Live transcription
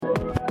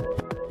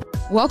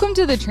Welcome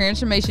to the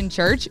Transformation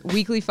Church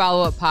Weekly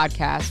Follow-Up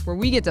Podcast, where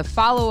we get to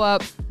follow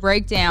up,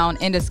 break down,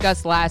 and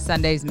discuss last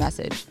Sunday's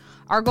message.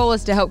 Our goal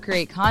is to help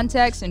create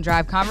context and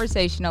drive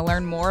conversation to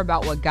learn more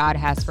about what God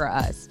has for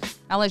us.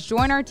 Now let's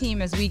join our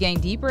team as we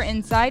gain deeper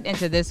insight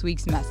into this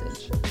week's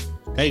message.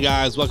 Hey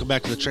guys, welcome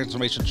back to the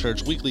Transformation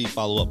Church Weekly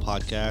Follow-Up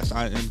Podcast.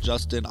 I am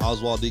Justin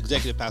Oswald, the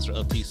executive pastor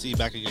of TC.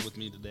 Back again with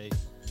me today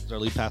is our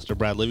lead pastor,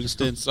 Brad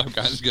Livingston. What's up,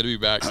 guys? It's good to be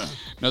back.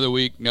 Another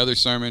week, another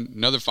sermon,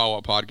 another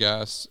follow-up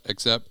podcast,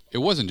 except it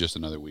wasn't just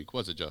another week,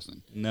 was it,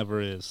 Justin? Never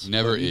is.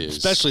 Never is.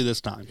 Especially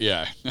this time.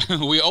 Yeah.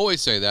 We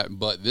always say that,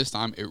 but this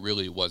time it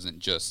really wasn't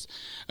just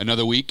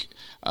another week.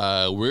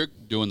 We're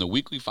doing the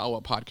weekly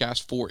follow-up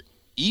podcast for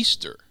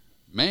Easter.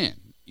 Man,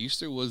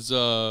 Easter was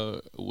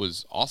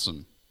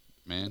awesome,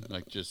 man.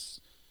 Like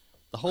just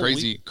The whole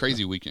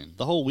crazy weekend.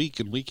 The whole week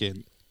and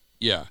weekend.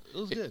 Yeah. It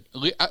was good.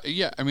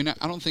 Yeah, I mean,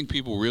 I don't think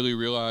people really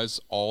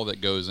realize all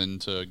that goes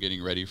into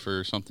getting ready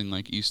for something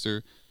like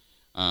Easter.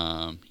 You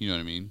know what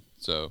I mean?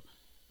 So,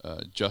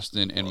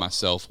 Justin and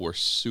myself were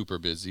super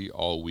busy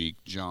all week.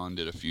 John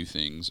did a few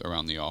things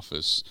around the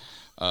office.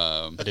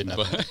 I did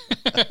nothing.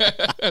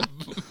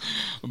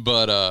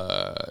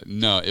 But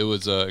no, it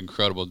was an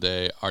incredible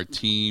day. Our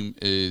team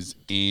is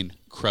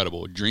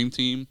incredible. Dream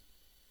team,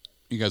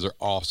 you guys are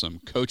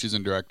awesome. Coaches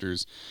and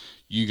directors,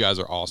 you guys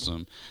are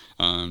awesome.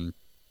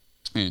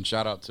 And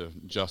shout out to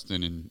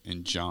Justin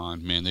and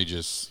John. Man, they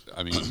just,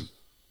 I mean,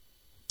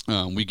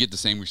 we get the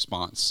same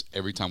response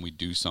every time we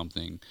do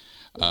something,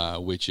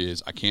 which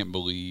is, I can't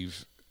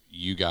believe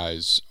you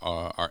guys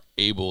are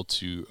able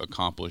to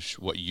accomplish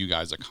what you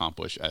guys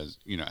accomplish as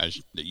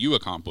that you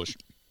accomplish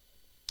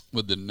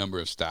with the number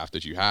of staff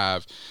that you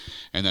have.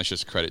 And that's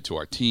just credit to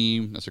our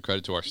team. That's a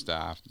credit to our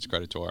staff. It's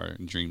credit to our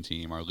dream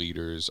team, our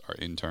leaders, our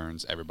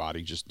interns,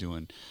 everybody just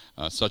doing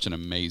such an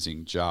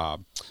amazing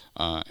job.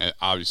 And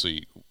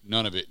obviously,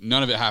 none of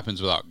it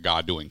happens without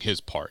God doing His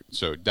part.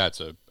 So I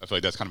feel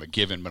like that's kind of a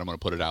given, but I'm going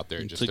to put it out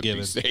there just to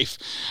be safe.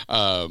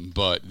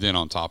 But then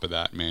on top of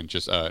that, man,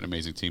 just an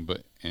amazing team.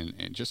 But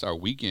and just our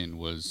weekend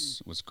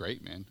was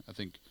great, man. I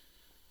think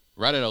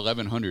right at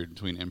 1,100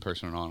 between in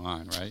person and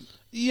online, right?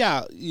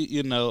 Yeah,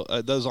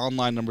 those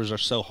online numbers are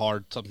so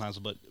hard sometimes,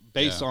 but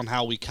based on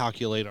how we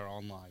calculate our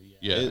online,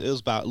 it was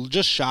about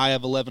just shy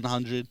of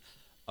 1,100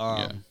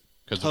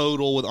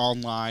 total with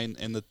online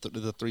and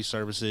the three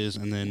services,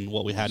 and then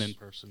what we had in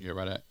person. Yeah,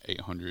 right at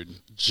 800.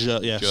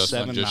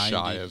 Just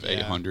shy of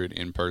 800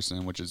 in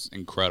person, which is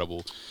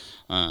incredible.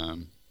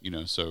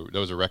 So that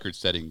was a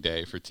record-setting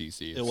day for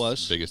TC. It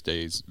was biggest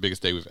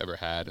day we've ever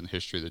had in the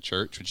history of the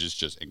church, which is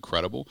just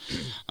incredible.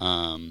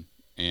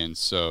 And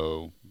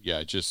so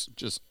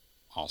just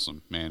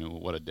awesome, man.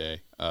 What a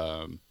day.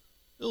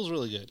 It was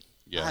really good.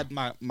 Yeah. I had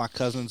my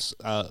cousins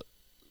that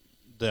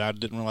I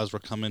didn't realize were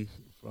coming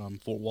from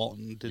Fort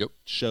Walton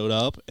showed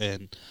up,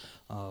 and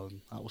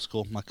that was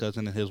cool. My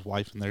cousin and his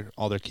wife and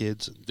all their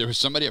kids. There was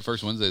somebody at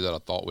First Wednesday that I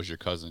thought was your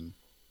cousin.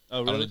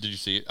 Oh, really? Did you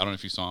see it? I don't know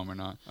if you saw him or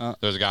not.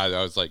 There was a guy that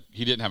I was like,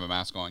 he didn't have a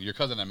mask on. Your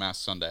cousin had a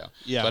mask Sunday.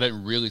 Yeah. So I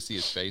didn't really see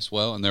his face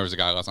well. And there was a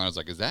guy last night. I was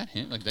like, is that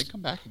him? Like, they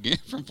come back again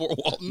from Fort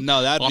Walton?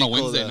 No, that'd on be a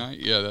cool Wednesday night?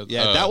 Yeah.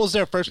 That was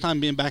their first time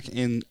being back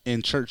in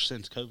church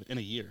since COVID, in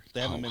a year.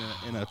 They haven't been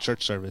in a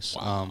church service.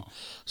 Wow.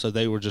 So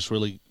they were just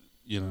really,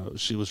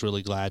 she was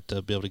really glad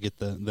to be able to get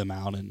them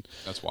out and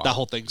that's wild. That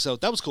whole thing. So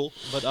that was cool.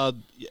 But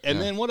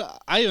then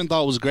what I even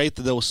thought was great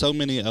that there was so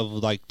many of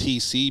like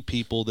TC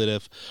people that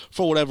have,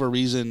 for whatever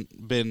reason,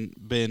 been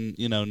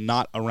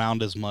not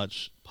around as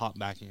much, pop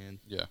back in.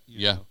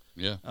 Yeah.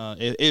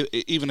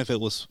 Even if it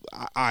was,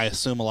 I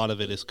assume a lot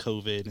of it is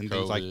COVID and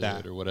things like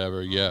that or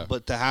whatever. Yeah.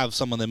 But to have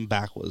some of them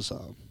back was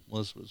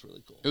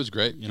really cool. It was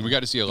great, and we got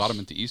to see a lot of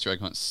them at the Easter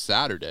egg hunt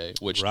Saturday,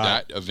 which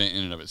that event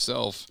in and of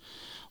itself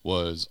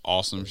was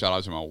awesome. Shout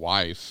out to my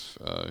wife,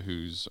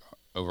 who's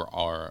over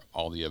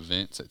all the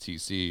events at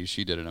TC.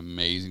 She did an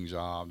amazing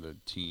job. The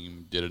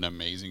team did an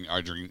amazing.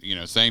 Our dream,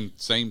 same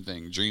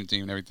thing, dream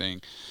team and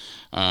everything.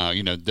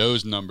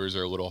 Those numbers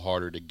are a little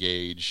harder to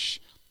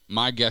gauge.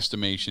 My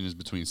guesstimation is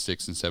between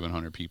 600 and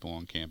 700 people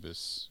on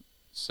campus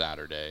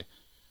Saturday.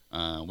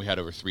 We had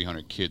over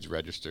 300 kids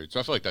registered, so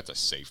I feel like that's a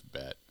safe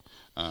bet.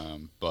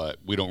 But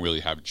we don't really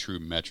have true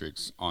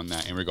metrics on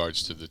that in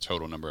regards to the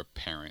total number of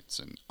parents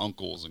and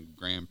uncles and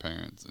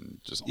grandparents and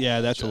just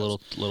that's a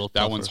little that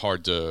tougher. One's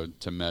hard to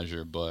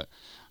measure, but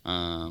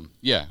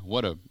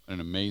what an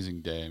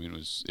amazing day. I mean,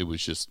 it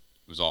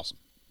was awesome,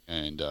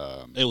 and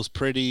it was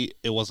pretty.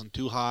 It wasn't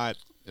too hot.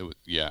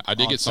 I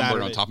did get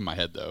sunburned on top of my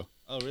head though.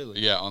 Oh really?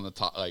 Yeah, on the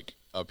top, like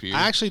up here.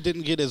 I actually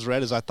didn't get as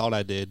red as I thought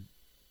I did.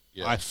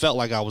 Yeah. I felt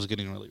like I was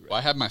getting really red. Well,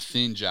 I had my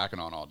thin jacket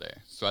on all day,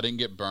 so I didn't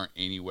get burnt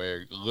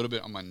anywhere. A little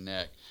bit on my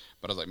neck,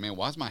 but I was like, man,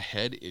 why is my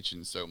head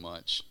itching so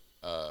much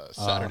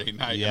Saturday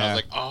night? Yeah. And I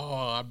was like,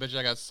 I bet you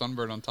I got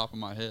sunburn on top of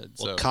my head.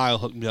 Well, Kyle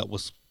hooked me up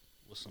with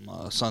some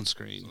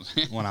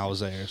sunscreen when I was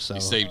there, so he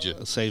saved you.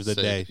 Saved the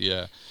day.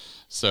 Yeah.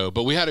 So,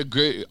 but we had a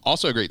great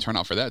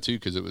turnout for that too,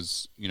 because it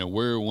was,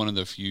 we're one of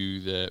the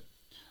few that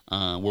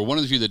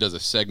does a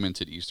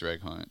segmented Easter egg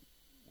hunt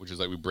which is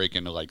like we break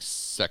into like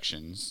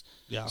sections.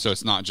 Yeah. So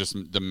it's not just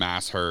the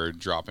mass herd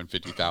dropping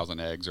 50,000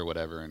 eggs or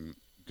whatever, and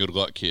good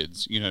luck,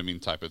 kids. You know what I mean,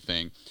 type of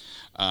thing.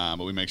 But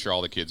we make sure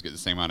all the kids get the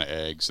same amount of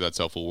eggs, so that's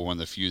helpful. We're one of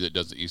the few that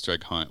does the Easter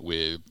egg hunt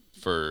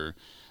for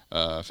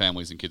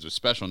families and kids with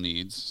special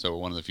needs. So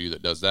we're one of the few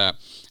that does that.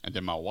 And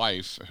then my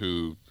wife,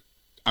 who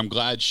I'm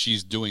glad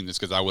she's doing this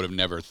because I would have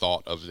never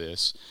thought of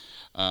this,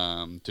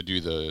 to do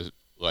the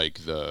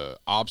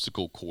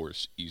obstacle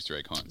course Easter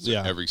egg hunt. So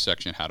every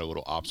section had a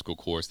little obstacle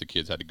course the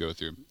kids had to go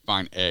through and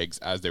find eggs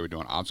as they were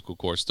doing obstacle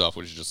course stuff,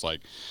 which is just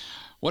like,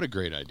 what a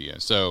great idea.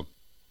 So,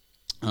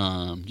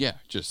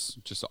 just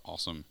an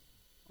awesome.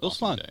 It was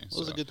fun. Day. It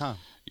was a good time.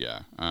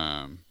 Yeah.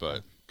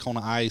 But cone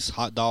of ice,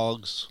 hot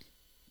dogs,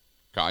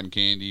 cotton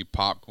candy,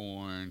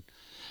 popcorn,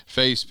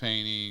 face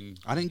painting.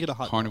 I didn't get a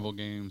hot carnival dog.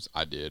 Games.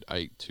 I did. I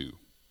ate 2.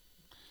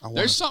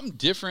 There's something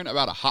different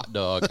about a hot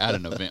dog at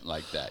an event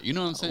like that. You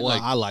know what I'm saying? Well,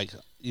 I like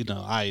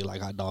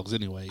hot dogs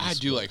anyways. I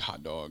do like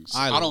hot dogs.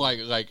 I don't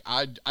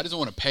I just don't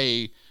want to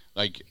pay,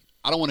 like,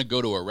 I don't want to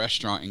go to a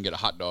restaurant and get a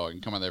hot dog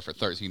and come out there for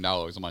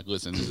 $13. I'm like,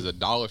 listen, this is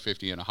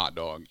 $1.50 and a hot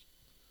dog.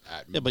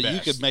 But best.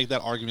 You could make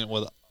that argument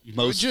with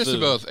most just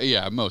food.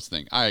 about, most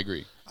things. I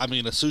agree. I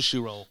mean, a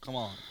sushi roll. Come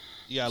on.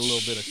 You got a little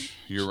bit of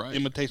You're right.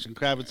 imitation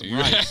crab and some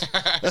rice.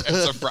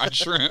 Some fried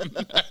shrimp.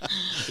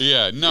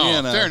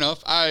 Fair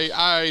enough.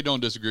 I don't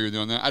disagree with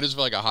you on that. I just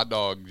feel like a hot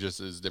dog just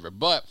is different.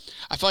 But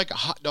I feel like a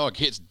hot dog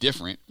hits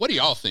different. What do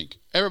y'all think?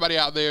 Everybody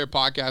out there,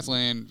 podcast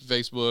land,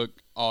 Facebook,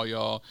 all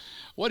y'all.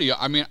 What do y'all?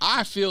 I mean,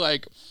 I feel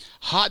like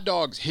hot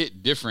dogs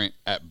hit different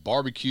at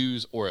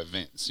barbecues or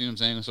events. You know what I'm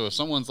saying? So if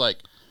someone's like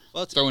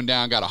throwing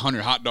down, got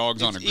 100 hot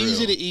dogs on a grill. It's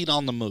easy to eat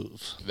on the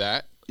move.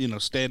 That.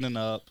 Standing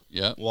up,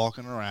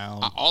 walking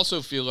around. I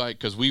also feel like,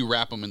 because we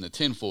wrap them in the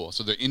tinfoil,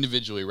 so they're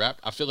individually wrapped,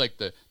 I feel like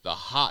the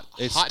hot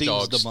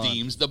dog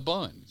steams the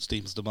bun.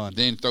 Steams the bun.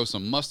 Then throw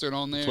some mustard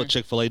on there. That's what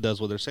Chick-fil-A does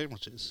with their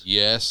sandwiches.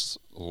 Yes,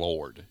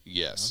 Lord.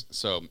 Yes. Yeah.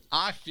 So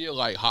I feel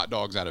like hot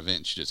dogs at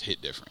events just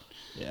hit different.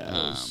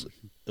 Yeah,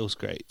 it was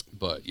great.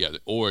 But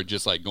or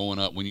just like going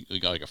up when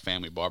you got like a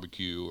family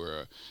barbecue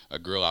or a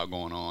grill out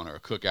going on or a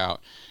cookout,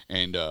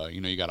 and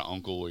you got an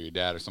uncle or your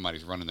dad or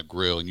somebody's running the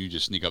grill, and you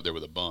just sneak up there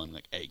with a bun,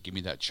 like, hey, give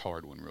me that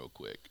charred one real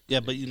quick.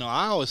 Yeah, but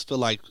I always feel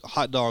like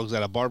hot dogs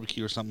at a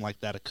barbecue or something like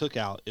that, a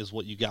cookout, is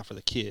what you got for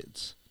the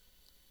kids.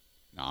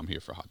 No, I'm here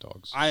for hot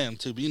dogs. I am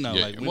too, but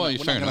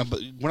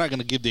we're not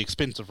gonna give the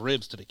expensive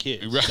ribs to the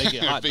kids. Right. They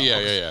get hot dogs.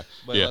 Yeah.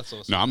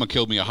 No, I'm gonna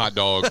kill me a hot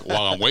dog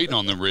while I'm waiting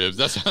on the ribs.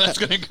 That's how that's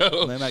gonna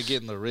go. They're not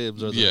getting the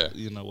ribs or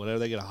whatever.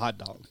 They get a hot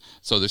dog.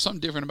 So there's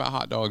something different about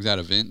hot dogs at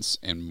events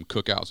and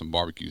cookouts and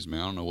barbecues, man.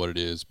 I don't know what it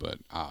is, but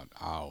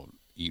I'll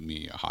eat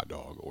me a hot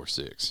dog or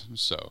 6.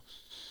 So.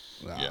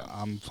 Yeah,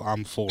 I'm for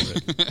it. For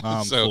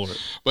it.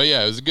 But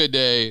it was a good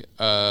day,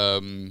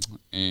 and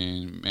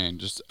man,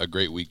 just a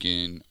great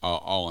weekend.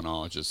 All in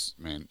all, just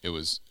man, it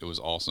was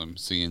awesome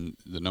seeing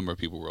the number of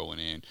people rolling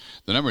in.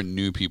 The number of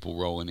new people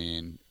rolling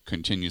in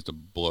continues to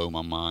blow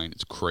my mind.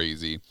 It's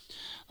crazy.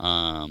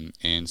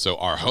 And so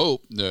our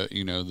hope,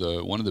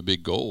 the one of the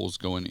big goals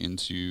going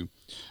into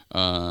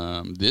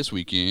this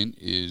weekend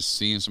is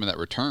seeing some of that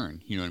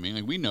return. You know what I mean?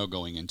 Like, we know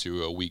going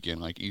into a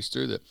weekend like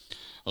Easter that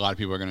a lot of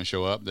people are going to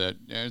show up, that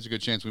there's a good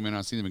chance we may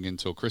not see them again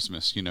until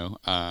Christmas,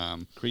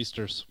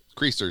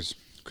 Creasters,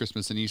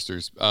 Christmas and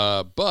Easters.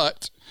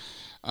 But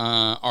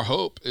our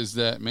hope is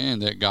that, man,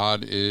 that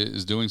God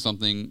is doing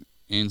something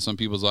in some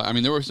people's lives. I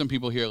mean, there were some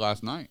people here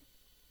last night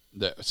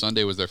that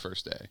Sunday was their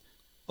first day.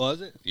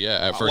 Was it?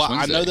 Yeah, at First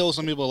Wednesday. I know there were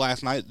some people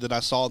last night that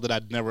I saw that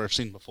I'd never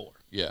seen before.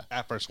 Yeah.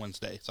 At First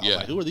Wednesday. So I was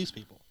like, who are these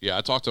people? Yeah,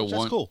 I talked to one.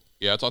 That's cool.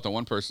 Yeah, I talked to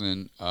one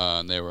person,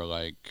 and they were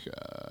like,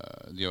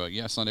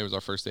 Sunday was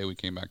our first day. We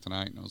came back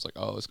tonight, and I was like,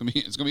 oh, it's gonna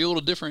be a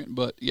little different,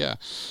 but yeah.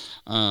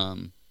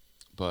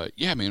 But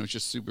yeah, man, it was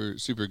just super,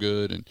 super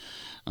good, and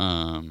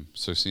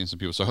so seeing some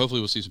people. So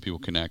hopefully we'll see some people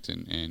connect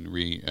and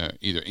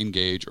either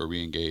engage or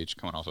re-engage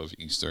coming off of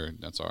Easter.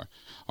 That's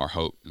our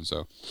hope, and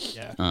so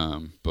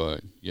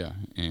but yeah,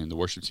 and the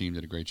worship team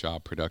did a great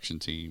job. Production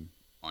team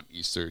on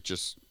Easter,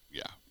 just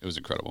it was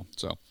incredible.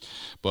 So,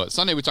 but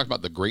Sunday we talked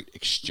about the Great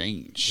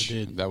Exchange.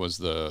 We did. That was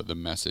the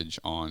message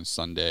on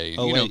Sunday.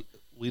 Oh,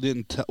 we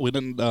didn't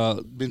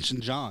mention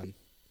John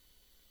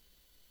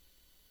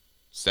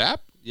Sapp.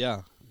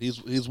 Yeah.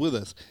 He's with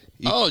us.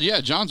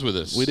 John's with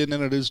us. We didn't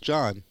introduce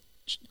John.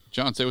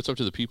 John, say what's up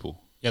to the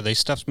people. Yeah, they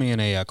stuffed me in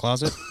a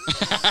closet,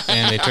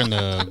 and they turned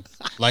the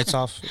lights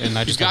off, and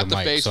I just got have a the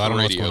mic, face so I don't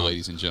know for what's radio, going on.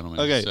 ladies and gentlemen.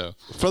 Okay, so.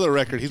 For the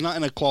record, he's not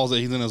in a closet.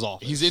 He's in his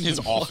office. He's in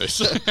his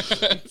office.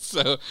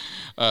 So,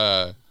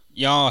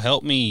 y'all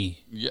help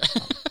me. Yeah.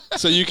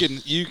 So you can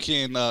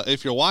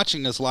if you're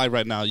watching us live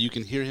right now, you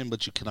can hear him,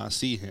 but you cannot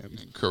see him.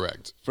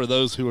 Correct. For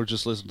those who are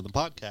just listening to the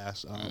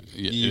podcast,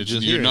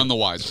 you're none the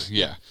wiser.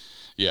 Yeah.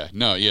 Yeah,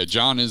 no, yeah.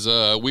 John is.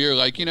 We were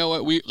like, you know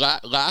what? We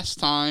last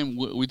time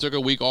we took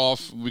a week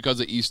off because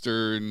of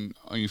Easter and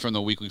from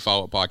the weekly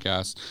follow up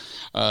podcast.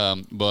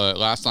 But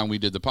last time we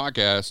did the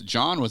podcast,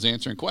 John was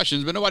answering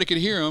questions, but nobody could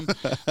hear him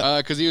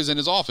because he was in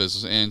his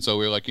office. And so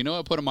we were like, you know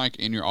what? Put a mic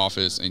in your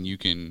office and you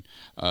can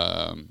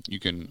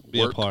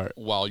work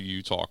while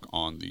you talk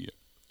on the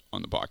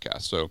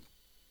podcast. So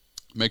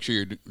make sure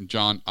you're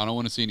John. I don't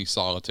want to see any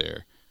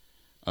solitaire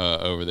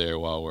over there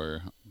while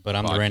we're. But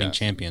I'm the reigning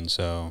champion,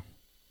 so.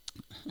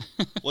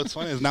 What's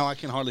funny is now I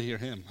can hardly hear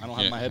him. I don't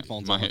have my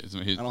headphones on. I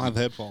don't have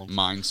headphones.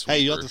 Minesweeper. Hey,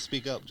 you have to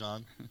speak up,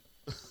 John.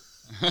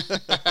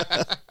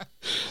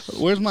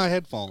 Where's my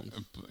headphones?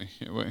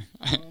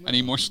 I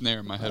need more snare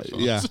in my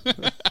headphones. Yeah.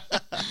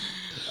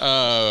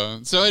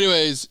 So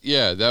anyways,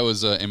 yeah, that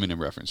was an Eminem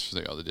reference for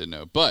y'all that didn't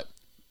know. But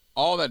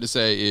all that to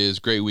say is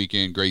great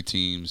weekend, great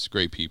teams,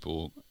 great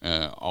people,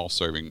 all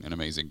serving an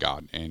amazing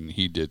God. And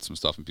he did some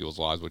stuff in people's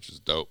lives, which is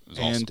dope. It was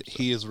awesome.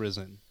 He is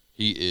risen.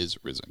 He is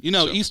risen. You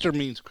know, Easter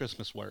means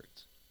Christmas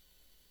worked.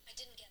 I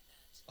didn't get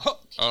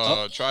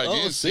that. Try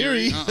again,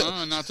 Siri.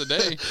 Not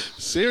today.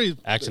 Siri.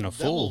 Acting a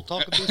fool.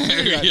 Talking to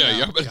Siri right yeah, now.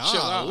 y'all better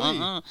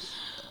chill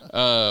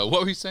out.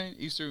 What were you saying?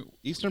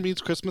 Easter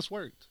means Christmas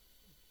worked.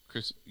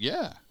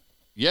 Yeah.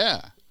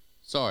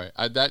 Sorry,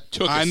 that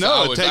took. I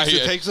know it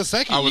takes a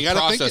second. I was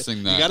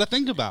processing that. You got to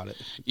think about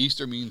it.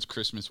 Easter means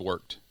Christmas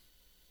worked.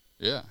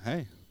 Yeah.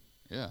 Hey.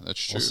 Yeah,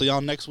 that's true. We'll see y'all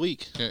next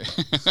week. Okay.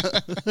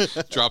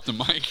 Drop the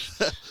mic.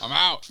 I'm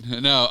out.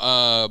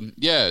 No.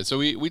 Yeah. So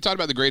we talked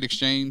about the Great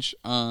Exchange.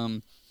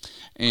 And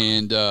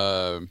one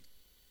of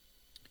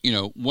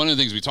the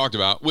things we talked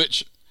about,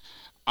 which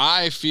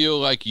I feel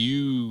like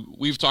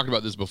we've talked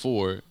about this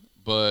before,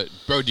 but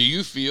bro, do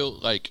you feel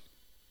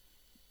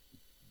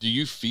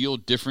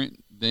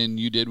different than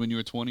you did when you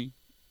were 20?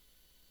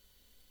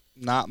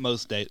 Not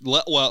most days.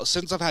 Well,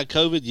 since I've had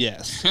COVID,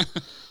 yes.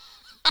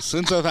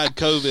 Since I've had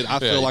COVID, I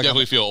feel like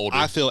definitely feel older.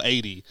 I feel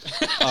 80.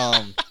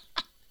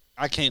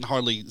 I can't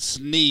hardly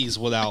sneeze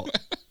without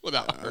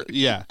hurting.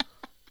 Yeah,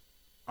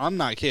 I'm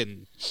not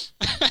kidding.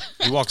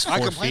 He walks 4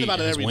 feet. I complain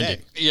about it every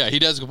day. Yeah, he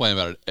does complain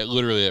about it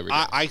literally every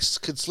day. I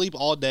could sleep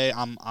all day.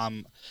 I'm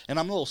a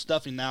little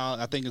stuffy now.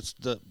 I think it's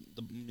the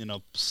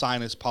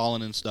sinus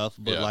pollen and stuff.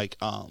 But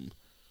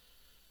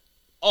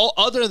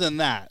other than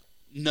that,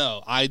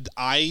 no. I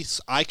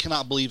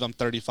cannot believe I'm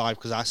 35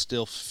 because I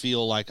still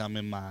feel like I'm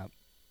in my.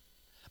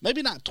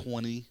 Maybe not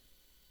 20,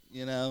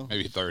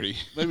 Maybe 30.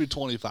 Maybe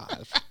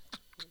 25,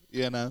 Bro,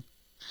 I don't know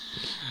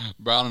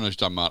what you're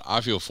talking about.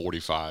 I feel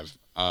 45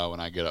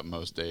 when I get up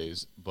most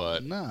days,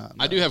 but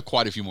I do have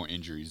quite a few more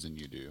injuries than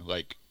you do.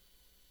 Like,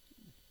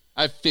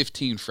 I have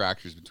 15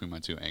 fractures between my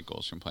 2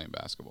 ankles from playing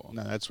basketball.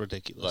 No, that's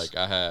ridiculous. Like,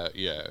 I have,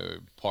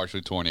 partially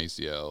torn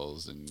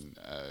ACLs and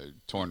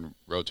torn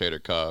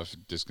rotator cuff,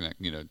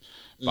 disconnect,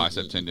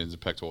 bicep tendons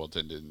and pectoral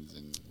tendons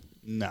and...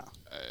 No.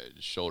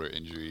 Shoulder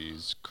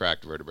injuries,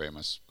 cracked vertebrae in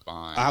my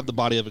spine. I have the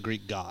body of a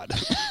Greek god.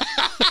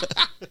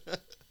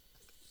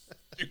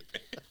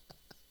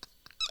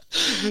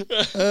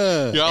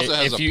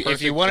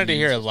 If you wanted to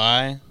hear a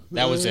lie,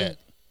 that was it.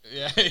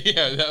 Yeah,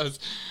 that was.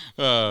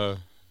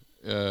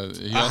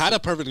 I had a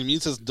perfect immune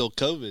system until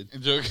COVID.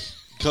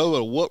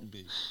 COVID whooped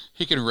me.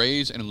 He can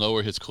raise and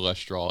lower his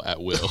cholesterol at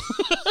will.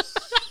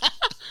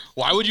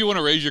 Why would you want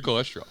to raise your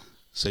cholesterol?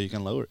 So you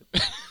can lower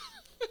it.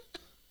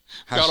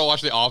 Gotta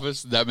watch The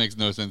Office. That makes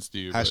no sense to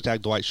you.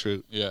 Hashtag Dwight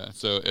Schrute. Yeah.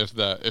 So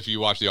if you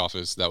watch The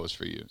Office, that was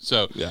for you.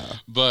 So yeah.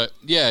 But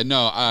yeah,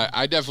 no,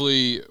 I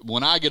definitely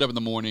when I get up in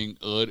the morning,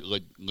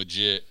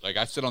 legit, like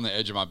I sit on the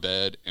edge of my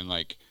bed and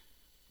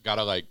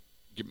gotta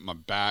get my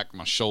back,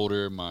 my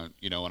shoulder,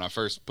 when I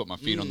first put my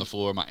feet on the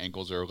floor, my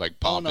ankles are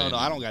popping. Oh no,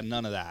 I don't got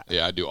none of that.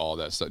 Yeah, I do all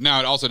that stuff. Now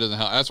it also doesn't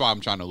help. That's why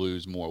I'm trying to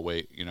lose more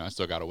weight. I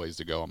still got a ways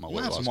to go on my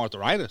weight loss. Some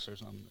arthritis or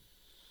something.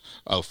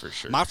 Oh, for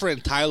sure. My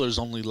friend Tyler's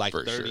only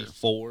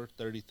 34,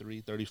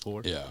 33,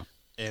 34. Yeah.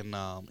 And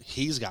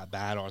he's got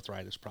bad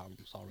arthritis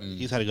problems already.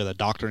 He's had to go to the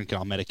doctor and get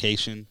on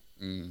medication.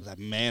 Like,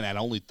 man, at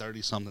only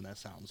 30-something, that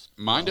sounds...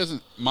 Mine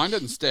doesn't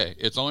stay.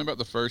 It's only about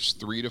the first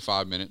 3 to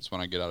 5 minutes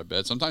when I get out of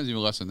bed. Sometimes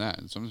even less than that.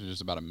 And sometimes it's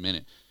just about a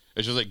minute.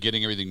 It's just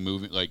getting everything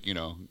moving,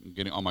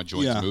 getting all my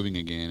joints moving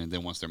again. And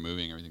then once they're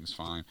moving, everything's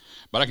fine.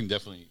 But I can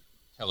definitely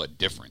tell a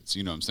difference.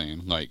 You know what I'm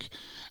saying?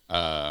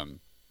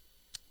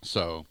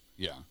 So,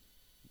 yeah.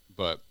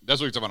 But that's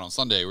what we were talking about on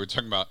Sunday. We were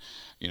talking about,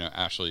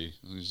 Ashley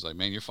was just like,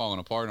 man, you're falling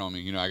apart on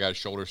me. I got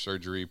shoulder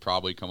surgery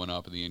probably coming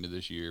up at the end of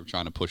this year. I'm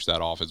trying to push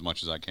that off as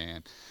much as I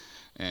can.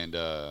 And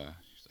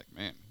she's like,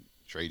 man,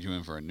 trade you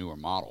in for a newer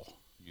model,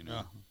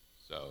 Yeah.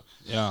 So.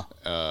 Yeah.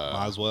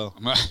 Might as well.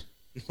 Might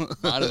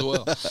as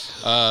well.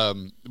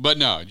 But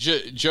no,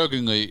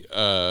 jokingly,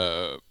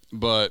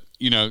 but,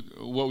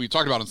 what we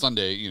talked about on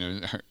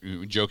Sunday,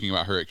 joking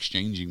about her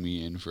exchanging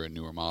me in for a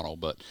newer model.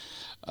 But,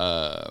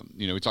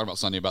 we talked about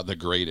Sunday about the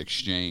Great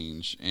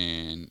Exchange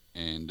and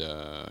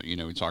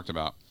we talked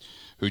about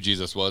who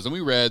Jesus was. And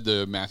we read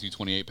the Matthew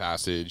 28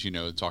 passage,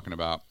 talking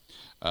about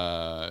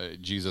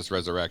Jesus'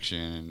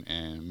 resurrection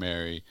and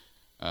Mary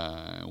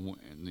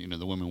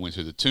the women went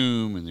to the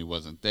tomb and he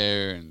wasn't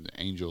there, and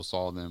the angel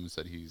saw them and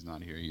said, "He's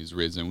not here; he's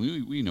risen."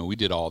 We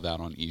did all that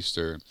on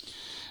Easter,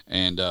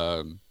 and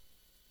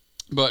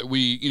but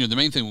the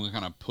main thing we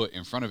kind of put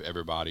in front of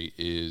everybody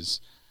is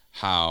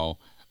how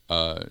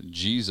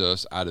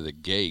Jesus out of the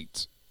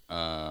gate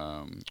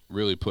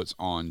really puts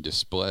on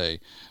display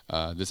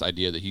this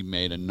idea that he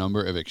made a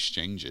number of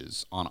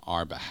exchanges on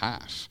our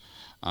behalf.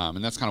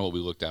 And that's kind of what we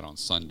looked at on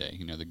Sunday,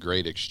 the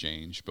great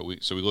exchange. But we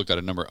looked at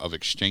a number of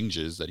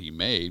exchanges that he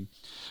made,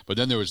 but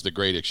then there was the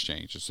great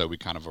exchange. So we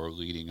kind of are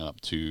leading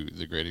up to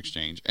the great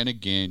exchange. And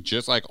again,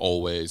 just like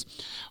always,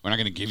 we're not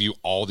going to give you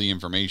all the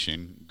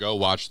information. Go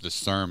watch the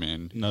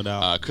sermon. No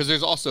doubt. Because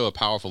there's also a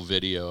powerful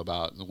video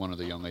about one of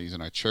the young ladies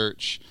in our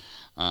church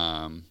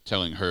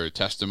telling her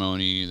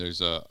testimony. There's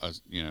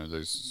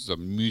there's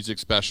some music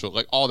special,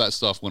 like all that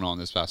stuff went on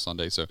this past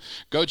Sunday. So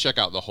go check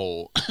out the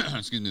whole,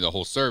 the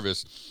whole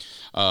service.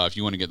 If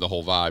you want to get the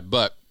whole vibe.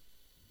 But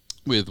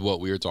with what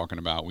we were talking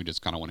about, we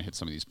just kind of want to hit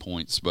some of these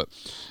points. But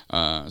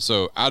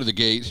so out of the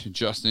gate,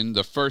 Justin,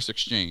 the first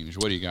exchange,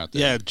 what do you got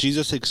there? Yeah,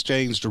 Jesus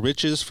exchanged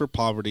riches for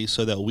poverty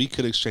so that we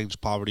could exchange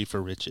poverty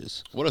for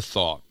riches. What a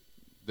thought,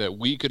 that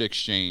we could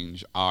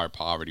exchange our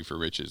poverty for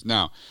riches.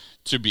 Now,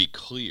 to be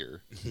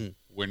clear,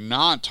 we're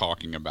not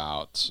talking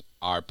about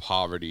our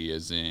poverty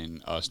as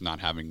in us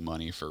not having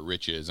money for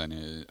riches,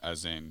 and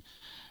as in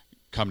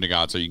come to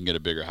God so you can get a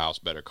bigger house,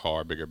 better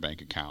car, bigger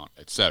bank account,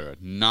 etc.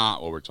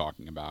 Not what we're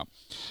talking about.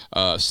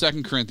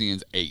 2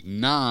 Corinthians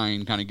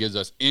 8:9 kind of gives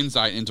us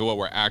insight into what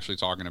we're actually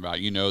talking about.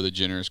 The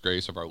generous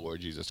grace of our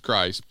Lord Jesus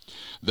Christ.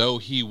 Though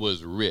he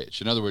was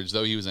rich, in other words,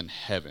 though he was in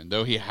heaven,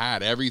 though he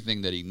had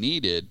everything that he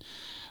needed,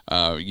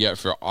 yet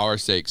for our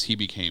sakes he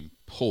became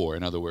poor.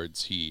 In other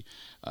words, he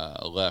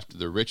left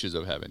the riches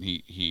of heaven.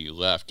 He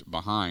left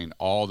behind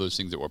all those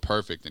things that were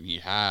perfect and he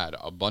had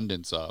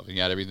abundance of. He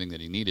had everything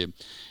that he needed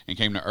and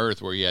came to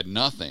earth where he had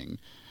nothing,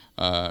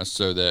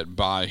 so that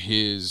by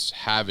his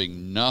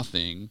having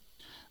nothing,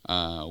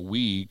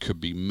 we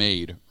could be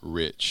made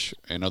rich.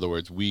 In other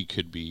words, we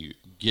could be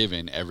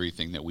given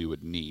everything that we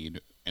would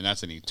need, and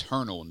that's an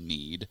eternal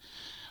need.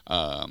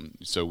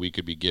 So we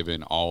could be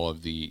given all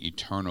of the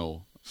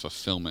eternal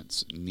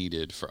fulfillments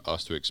needed for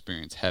us to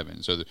experience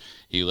heaven. So that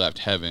he left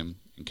heaven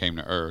and came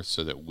to earth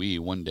so that we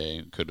one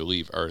day could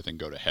leave earth and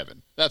go to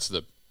heaven. That's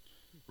the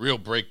real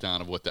breakdown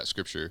of what that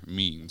scripture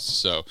means.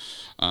 So,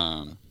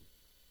 and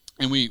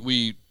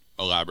we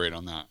elaborate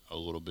on that a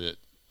little bit.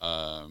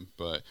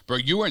 But bro,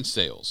 you were in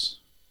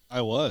sales.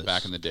 I was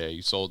back in the day.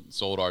 You sold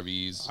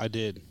RVs. I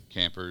did.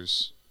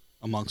 Campers,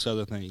 amongst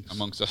other things.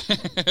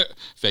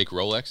 Fake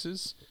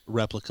Rolexes.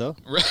 Replica.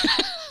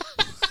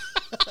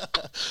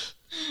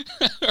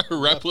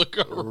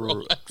 Replica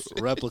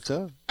Rolex.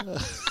 Replica.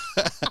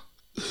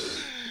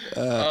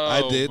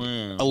 I did.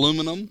 Man.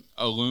 Aluminum.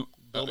 You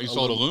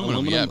sold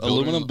aluminum. Yeah,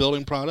 aluminum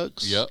building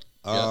products. Yep.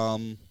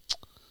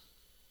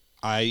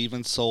 I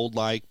even sold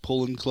like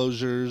pool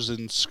enclosures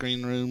and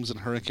screen rooms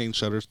and hurricane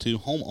shutters to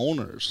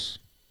homeowners.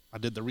 I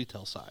did the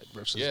retail side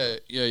versus.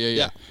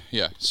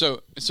 Yeah.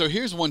 So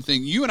here's one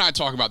thing. You and I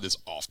talk about this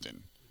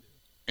often.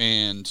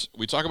 And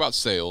we talk about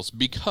sales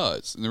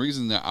because, and the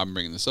reason that I'm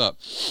bringing this up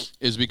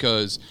is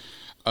because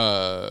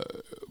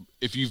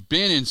if you've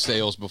been in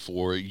sales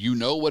before, you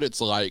know what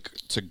it's like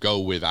to go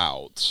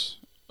without.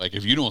 Like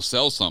if you don't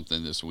sell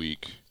something this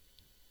week,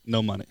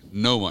 no money.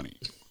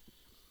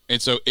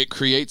 And so it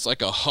creates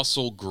like a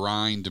hustle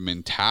grind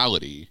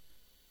mentality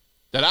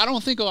that I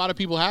don't think a lot of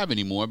people have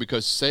anymore,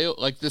 because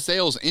the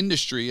sales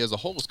industry as a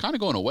whole is kind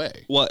of going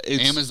away. Well,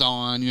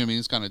 Amazon,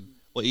 it's kind of.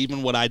 Well,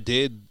 even what I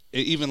did,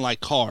 even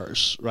like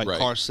cars, right?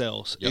 Car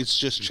sales. Yep. It's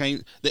just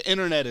changed. The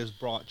internet has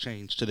brought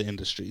change to the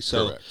industry.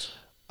 So,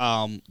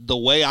 the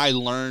way I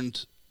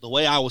learned, the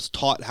way I was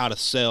taught how to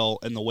sell,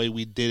 and the way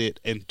we did it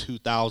in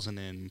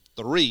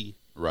 2003,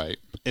 right,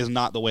 is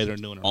not the way they're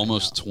doing it.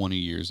 Almost right now. 20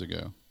 years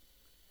ago.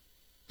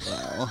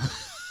 Wow.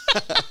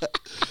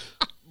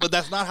 But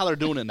that's not how they're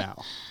doing it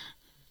now.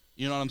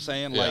 You know what I'm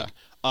saying? Yeah.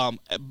 Like,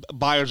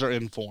 buyers are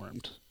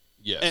informed.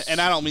 Yes. And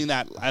I don't mean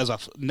that as a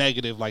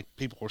negative, like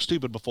people were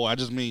stupid before. I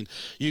just mean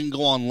you can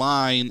go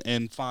online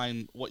and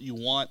find what you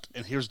want,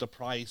 and here's the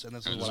price, and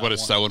this is what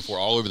it's selling for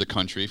all over the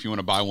country. If you want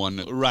to buy one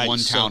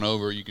town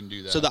over, you can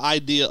do that. So the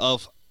idea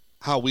of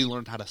how we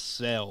learned how to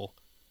sell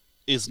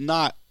is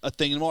not a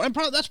thing anymore, and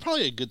that's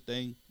probably a good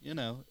thing.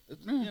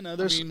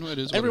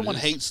 There's everyone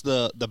hates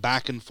the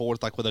back and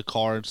forth, like with the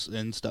cards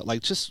and stuff.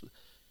 Like, just,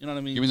 you know what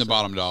I mean? Give me the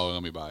bottom dollar,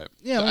 let me buy it.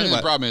 Yeah, the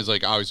problem is,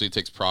 like, obviously it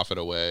takes profit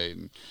away,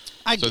 and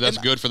so that's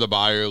good for the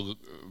buyer,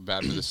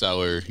 bad for the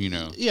seller.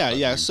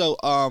 Yeah. So,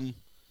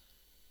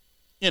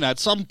 at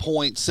some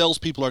point,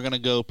 salespeople are going to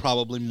go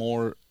probably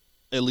more.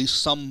 At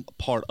least some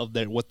part of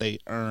what they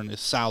earn is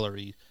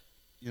salary.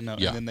 And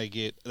then they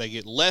get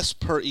less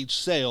per each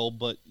sale,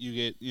 but you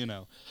get,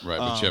 right,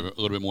 but you have a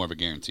little bit more of a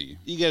guarantee.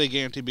 You get a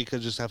guarantee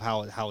because just of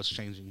how it's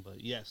changing.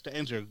 But yes, to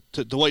answer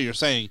to what you're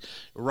saying,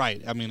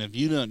 right? I mean, if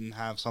you didn't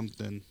have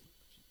something,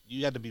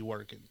 you had to be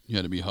working. You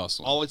had to be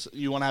hustling. Always,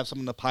 you want to have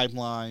something in the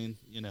pipeline,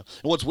 And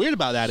what's weird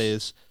about that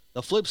is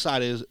the flip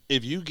side is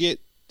if you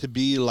get to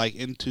be like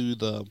into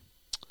the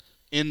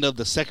end of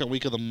the second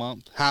week of the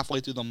month, halfway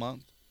through the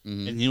month,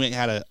 and you ain't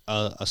had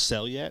a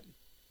sale yet,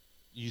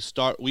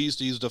 we used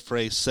to use the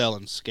phrase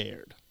selling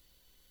scared.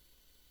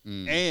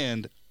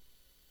 And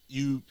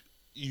you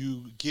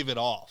give it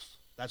off.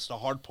 That's the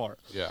hard part.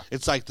 Yeah.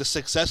 It's like the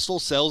successful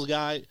sales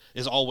guy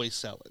is always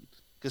selling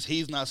because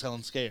he's not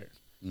selling scared.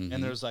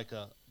 And there's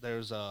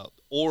a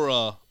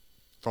aura,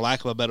 for lack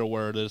of a better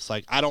word, it's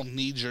like, I don't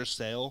need your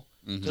sale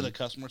to the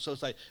customer. So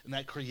it's like, and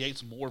that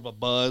creates more of a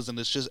buzz, and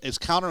it's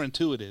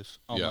counterintuitive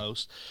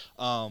almost.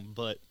 Yeah.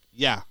 But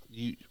yeah,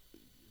 you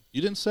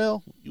didn't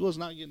sell, you was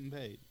not getting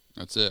paid.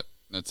 That's it.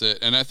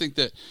 And I think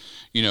that,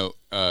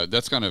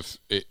 that's kind of,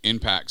 it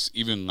impacts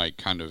even like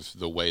kind of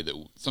the way that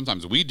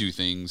sometimes we do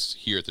things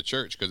here at the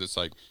church, because it's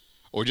like,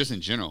 or just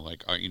in general,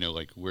 like,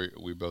 like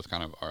we both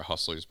kind of are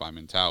hustlers by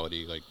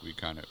mentality. Like we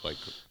kind of like,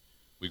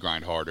 we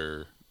grind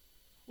harder.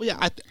 Well,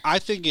 yeah,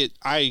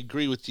 I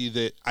agree with you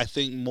that I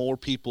think more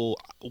people,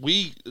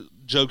 we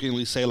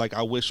jokingly say like,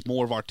 I wish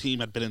more of our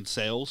team had been in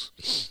sales.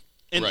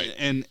 And, right.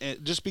 And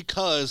just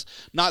because,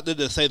 not that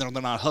to say that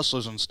they're not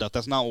hustlers and stuff,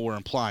 that's not what we're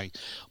implying,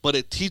 but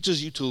it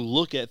teaches you to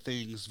look at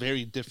things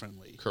very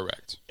differently.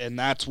 Correct. And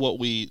that's what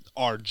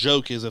our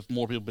joke is, if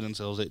more people have been in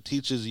sales, it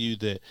teaches you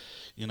that,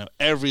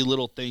 every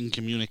little thing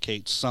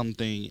communicates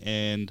something,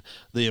 and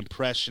the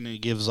impression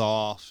it gives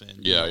off,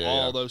 and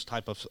all those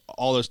type of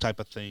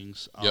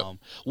things. Yep.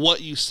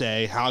 What you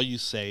say, how you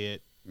say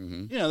it,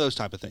 those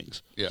type of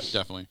things. Yeah,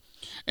 definitely.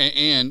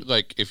 And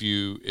like if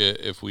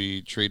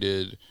we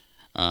treated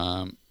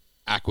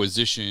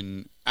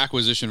acquisition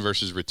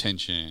versus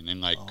retention,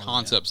 and like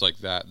concepts like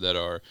that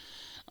are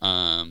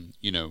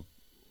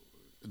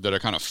that are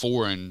kind of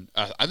foreign,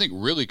 I think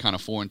really kind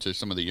of foreign to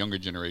some of the younger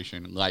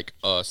generation like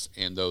us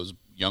and those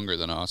younger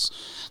than us,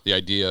 the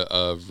idea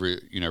of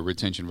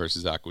retention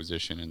versus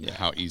acquisition, and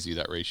how easy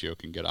that ratio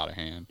can get out of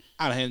hand.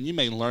 You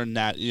may learn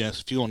that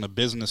if you're in a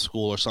business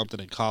school or something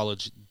in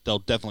college, they'll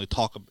definitely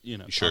talk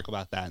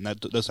about that and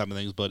those type of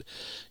things. But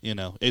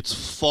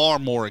it's far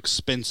more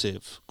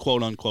expensive,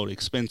 quote unquote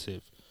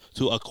expensive,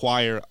 to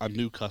acquire a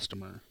new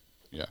customer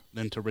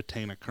than to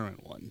retain a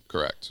current one.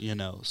 Correct.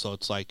 So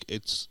it's like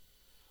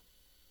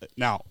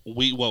now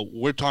what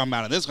we're talking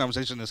about in this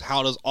conversation is,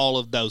 how does all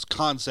of those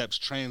concepts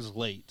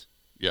translate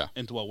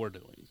into what we're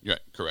doing? Yeah,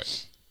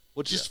 correct.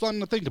 Which is fun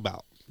to think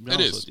about. It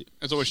is.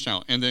 It's always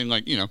challenging. And then,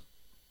 like, because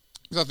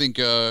I think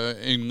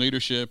in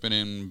leadership and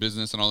in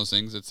business and all those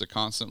things, it's a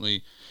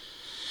constantly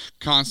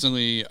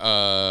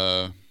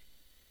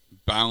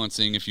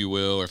balancing, if you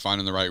will, or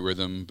finding the right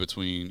rhythm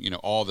between,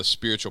 all the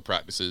spiritual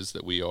practices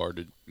that we are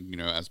to,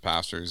 as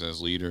pastors,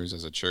 as leaders,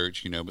 as a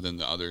church, but then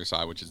the other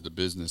side, which is the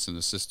business and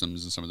the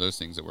systems and some of those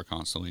things that we're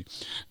constantly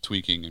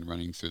tweaking and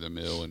running through the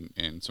mill,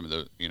 and some of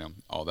the,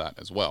 all that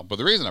as well. But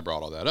the reason I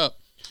brought all that up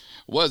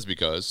was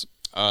because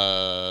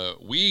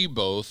we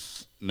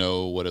both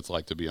know what it's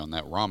like to be on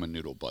that ramen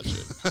noodle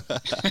budget.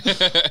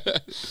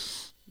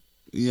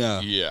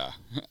 Yeah.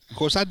 Of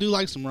course, I do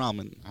like some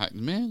ramen.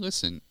 Man,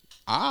 listen,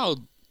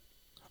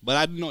 But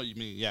I know what you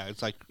mean. Yeah,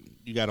 it's like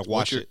you got to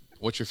watch it.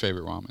 What's your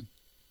favorite ramen?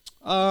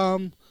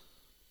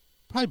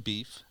 Probably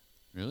beef.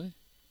 Really?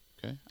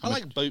 Okay. I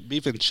like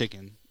beef and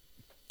chicken.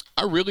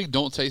 I really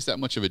don't taste that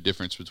much of a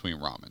difference between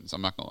ramens.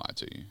 I'm not going to lie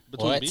to you.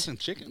 Between beef and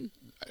chicken?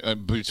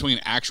 Between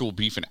actual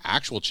beef and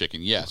actual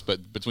chicken, yes.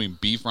 But between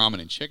beef ramen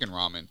and chicken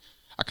ramen,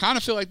 I kind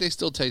of feel like they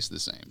still taste the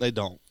same. They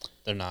don't.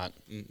 They're not.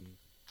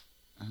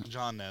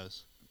 John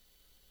knows.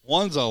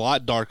 One's a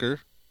lot darker.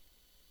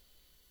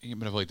 Yeah,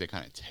 but I feel like they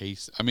kind of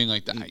taste. I mean,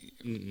 like that. Well,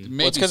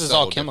 it's because it's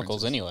all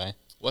chemicals anyway.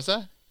 What's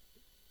that?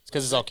 It's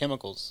because it's all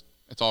chemicals.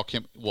 It's all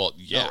Well,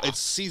 yeah. No, it's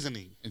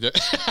seasoning.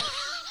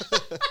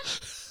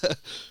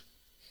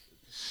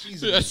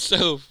 That's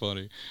so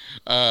funny.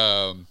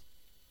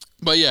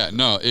 But yeah,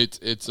 no,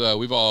 it's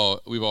we've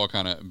all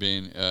kind of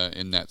been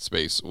in that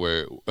space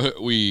where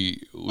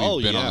we've been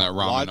on that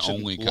ramen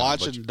only kind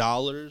watching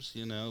dollars,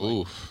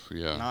 Oof,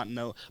 yeah. Not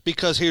know,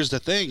 because here's the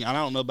thing. I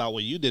don't know about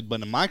what you did,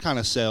 but in my kind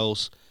of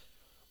sales,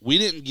 we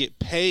didn't get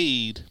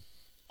paid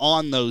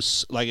on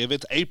those. Like if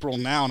it's April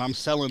now and I'm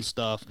selling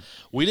stuff,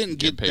 we didn't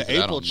get the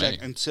April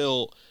check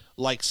until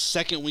like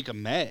second week of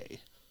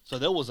May. So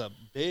there was a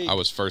big. I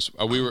was first.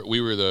 We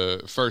were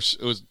the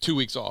first. It was 2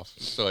 weeks off.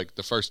 So like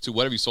the first two,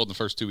 whatever you sold in the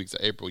first 2 weeks of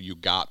April, you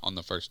got on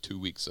the first 2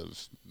 weeks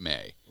of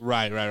May.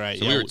 Right.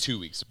 So we were 2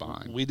 weeks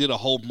behind. We did a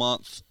whole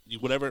month.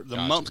 Whatever the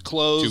month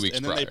closed, 2 weeks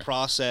and then prior. they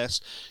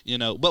processed.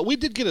 But we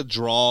did get a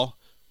draw.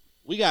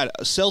 We got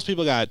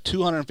salespeople got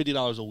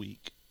 $250 a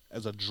week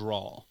as a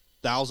draw,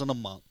 $1,000 a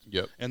month.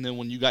 Yep. And then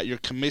when you got your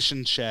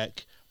commission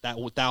check, that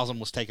 $1,000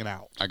 was taken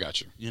out. I got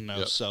you.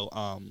 Yep.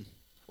 So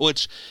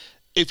which.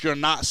 If you're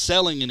not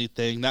selling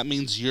anything, that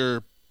means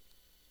you're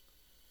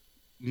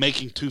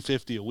making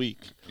 $250 a week.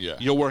 Yeah.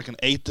 You're working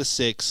 8 to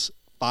 6,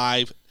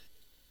 5.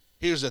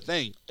 Here's the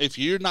thing: if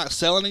you're not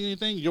selling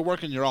anything, you're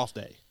working your off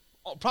day.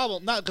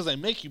 Problem not because they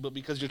make you, but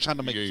because you're trying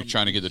to make. You're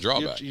trying to get the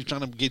drawback. You're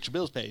trying to get your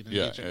bills paid and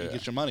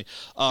get your money.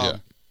 Yeah.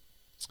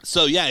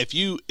 So if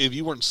you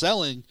weren't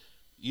selling,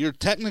 you're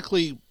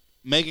technically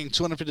making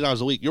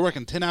 $250 a week. You're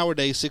working 10-hour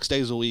days, 6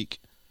 days a week,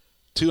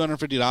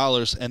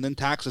 $250, and then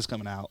taxes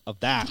coming out of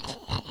that,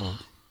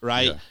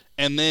 right? Yeah.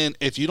 And then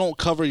if you don't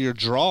cover your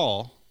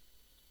draw,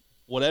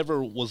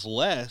 whatever was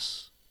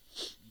less.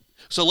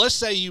 So let's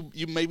say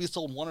you maybe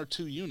sold 1 or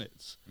 2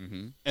 units,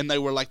 and they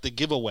were like the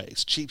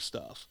giveaways, cheap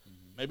stuff.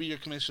 Maybe your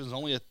commission is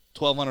only at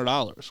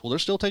 $1,200. Well, they're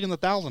still taking the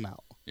 $1,000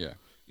 out. Yeah.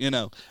 You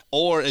know,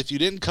 or if you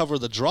didn't cover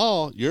the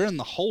draw, you're in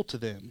the hole to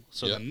them.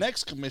 So the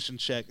next commission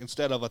check,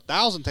 instead of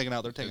 $1,000 taken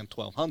out, they're taking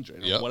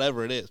 $1,200 or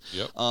whatever it is.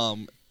 Yep.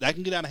 That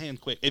can get out of hand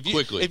quick. If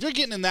you're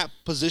getting in that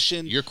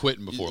position, you're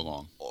quitting before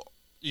long.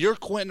 You're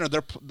quitting,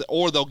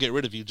 or they'll get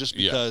rid of you just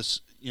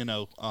because you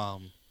know.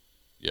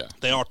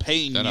 They are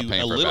paying you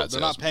a little. They're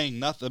not paying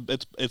nothing.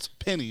 It's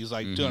pennies.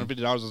 Like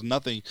 $250 is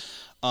nothing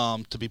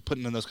to be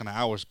putting in those kind of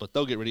hours. But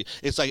they'll get rid of you.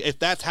 It's like if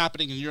that's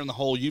happening and you're in the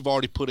hole, you've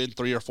already put in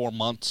 3 or 4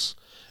 months.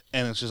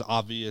 And it's just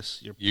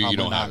obvious you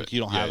don't have it. You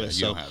don't have it.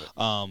 So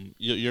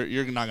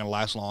you're not going to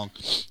last long.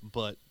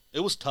 But it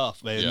was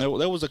tough, man. Yeah.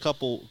 There was a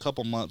couple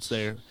months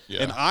there,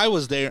 and I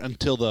was there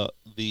until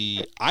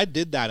I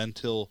did that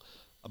until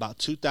about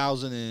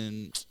 2000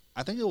 and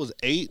I think it was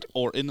 8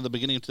 or into the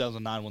beginning of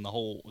 2009 when the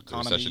whole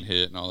economy the recession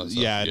hit and all that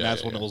stuff. Yeah, and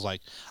that's when it was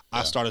like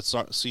I started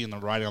seeing the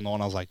writing on the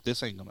wall. I was like,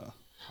 this ain't gonna.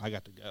 I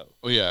got to go.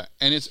 Well, yeah,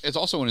 and it's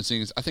also one of the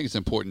things. I think it's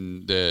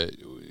important that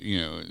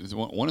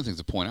one of the things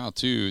to point out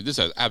too. This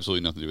has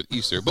absolutely nothing to do with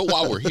Easter, but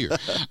while we're here,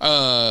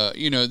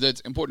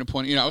 that's important to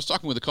point. I was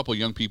talking with a couple of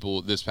young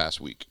people this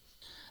past week,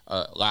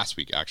 last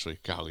week actually.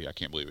 Golly, I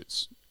can't believe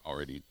it's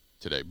already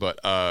today. But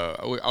I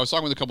was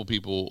talking with a couple of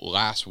people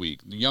last week,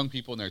 the young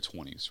people in their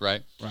 20s,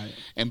 right? Right.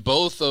 And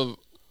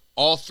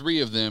all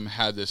 3 of them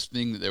had this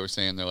thing that they were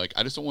saying. They're like,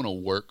 I just don't want to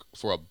work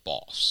for a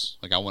boss.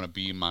 Like, I want to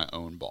be my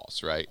own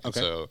boss, right? Okay. And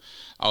so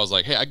I was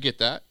like, hey, I get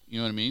that. You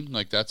know what I mean?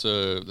 Like, that's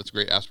a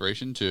great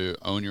aspiration to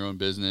own your own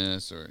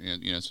business, or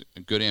it's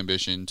a good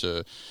ambition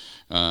to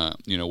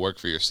work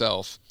for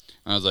yourself.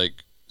 And I was like,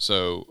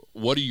 so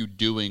what are you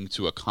doing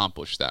to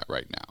accomplish that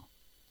right now?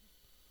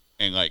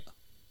 And like,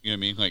 you know what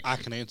I mean? Like, I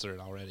can answer it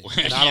already.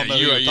 And I don't know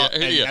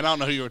and I don't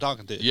know who you were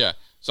talking to. Yeah.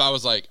 So I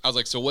was like,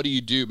 so what do you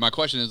do? My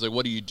question is like,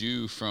 what do you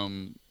do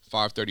from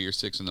 5:30 or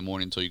 6 in the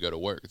morning until you go to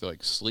work? They're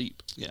like,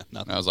 sleep. Yeah,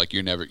 nothing. And I was like,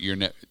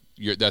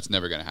 that's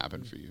never going to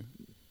happen for you.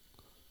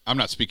 I'm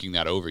not speaking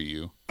that over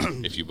you,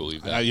 if you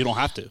believe that. You don't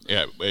have to.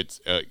 Yeah,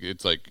 it's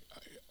like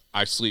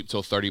I sleep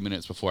till 30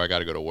 minutes before I got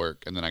to go to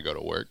work, and then I go to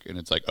work, and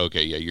it's like,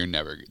 okay, yeah,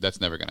 that's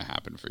never going to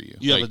happen for you.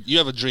 You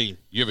have a dream.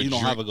 You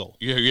don't have a goal.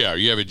 Yeah,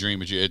 you have a dream,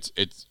 but you.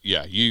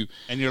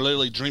 And you're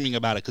literally dreaming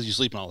about it because you're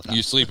sleeping all the time.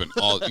 You're sleeping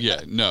all,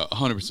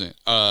 100%.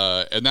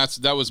 And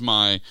that was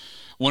one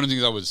of the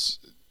things I was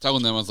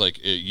telling them. I was like,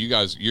 you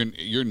guys,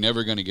 you're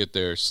never going to get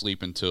there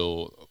sleep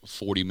until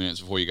 40 minutes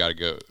before you got to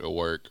go to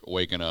work,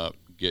 waking up,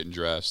 getting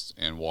dressed,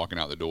 and walking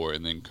out the door,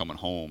 and then coming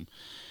home.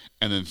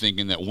 And then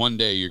thinking that one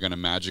day you're going to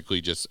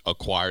magically just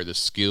acquire the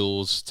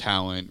skills,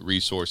 talent,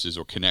 resources,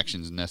 or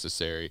connections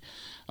necessary.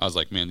 I was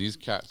like, man, these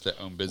cats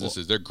that own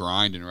businesses, they're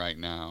grinding right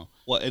now.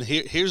 Well, and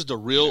here's the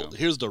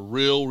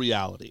real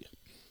reality.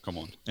 Come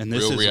on, and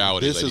this is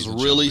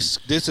really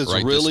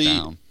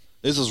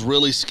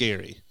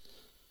scary.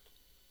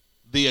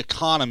 The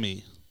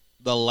economy,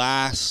 the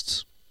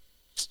last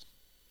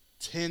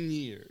 10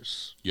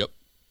 years. Yep.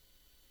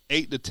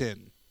 8 to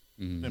 10,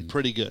 been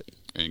pretty good.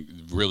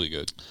 And really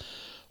good.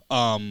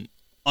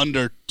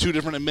 Under 2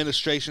 different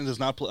administrations, is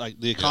not like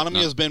the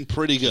economy has been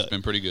pretty good. It's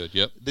been pretty good.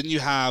 Yep. Then you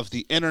have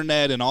the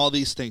internet and all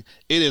these things.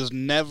 It has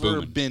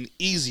never been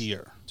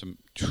easier.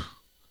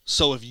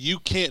 So if you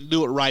can't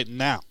do it right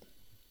now,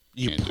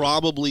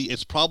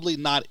 it's probably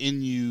not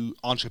in you.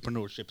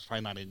 Entrepreneurship is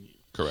probably not in you.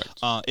 Correct.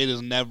 It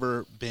has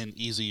never been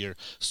easier.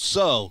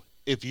 So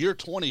if you're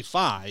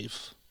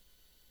 25,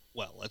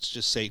 well, let's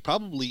just say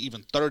probably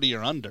even 30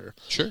 or under.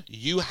 Sure.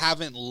 You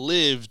haven't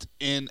lived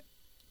in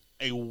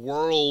a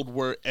world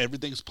where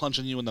everything's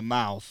punching you in the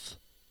mouth,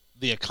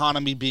 the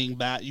economy being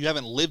bad. You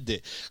haven't lived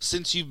it.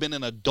 Since you've been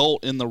an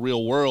adult in the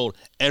real world,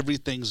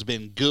 everything's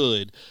been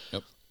good.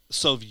 Yep.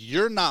 So if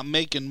you're not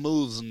making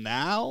moves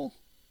now,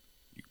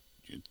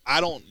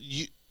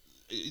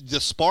 the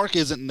spark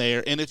isn't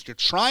there. And if you're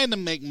trying to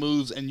make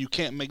moves and you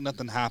can't make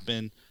nothing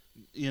happen,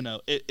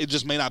 it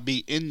just may not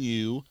be in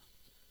you.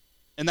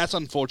 And that's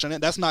unfortunate.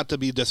 That's not to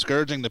be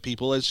discouraging to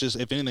people. It's just,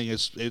 if anything,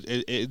 it's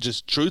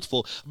just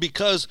truthful,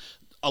 because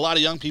a lot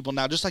of young people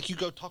now, just like you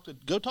go talk to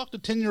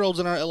 10-year-olds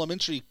in our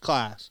elementary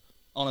class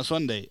on a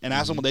Sunday and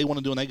ask them what they want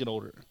to do when they get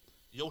older.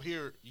 You'll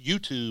hear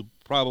YouTube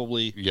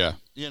probably. Yeah.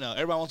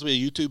 Everybody wants to be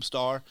a YouTube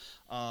star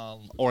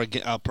or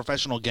a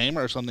professional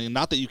gamer or something.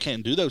 Not that you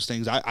can't do those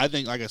things. I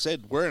think, like I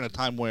said, we're in a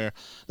time where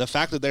the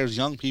fact that there's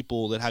young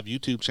people that have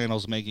YouTube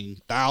channels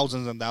making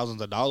thousands and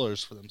thousands of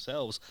dollars for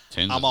themselves,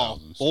 I'm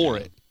all for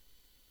it.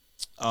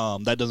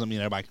 That doesn't mean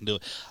everybody can do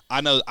it.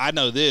 I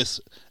know this,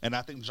 and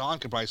I think John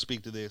could probably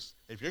speak to this.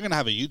 If you're going to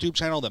have a YouTube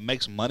channel that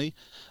makes money,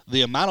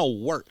 the amount of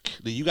work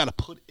that you got to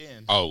put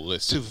in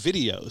to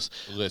videos,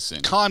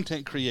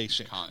 content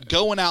creation,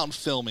 going out and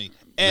filming,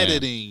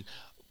 editing,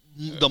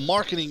 the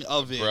marketing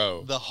of it,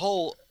 the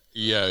whole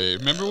Yeah,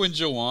 remember when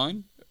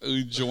Jawan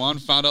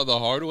found out the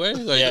hard way?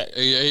 Like,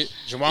 yeah.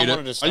 Jawan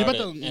wanted to start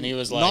it, and he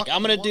was like,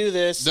 "I'm going to do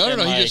this." No,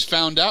 he just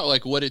found out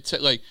like what it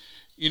took. Like,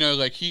 you know,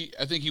 like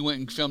I think he went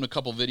and filmed a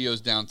couple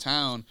videos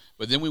downtown,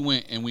 but then we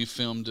went and we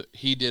filmed.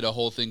 He did a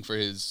whole thing for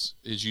his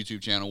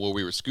YouTube channel where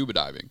we were scuba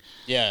diving.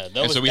 Yeah,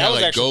 so we had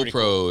like GoPros,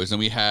 cool.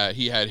 And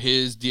he had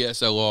his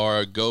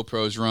DSLR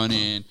GoPros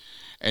running.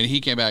 And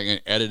he came back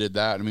and edited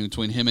that. I mean,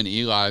 between him and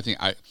Eli, I think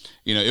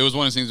it was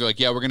one of those things where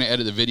like, yeah, we're going to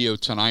edit the video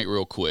tonight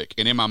real quick.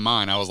 And in my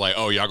mind, I was like,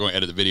 oh, y'all going to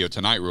edit the video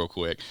tonight real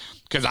quick.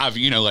 Because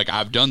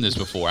I've done this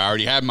before. I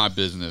already had my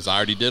business. I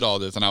already did all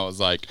this. And I was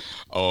like,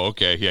 oh,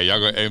 okay. Yeah, y'all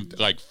going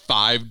to, like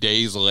 5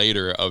 days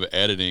later of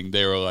editing,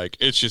 they were like,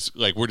 it's just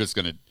like, we're just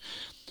going to,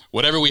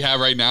 whatever we have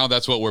right now,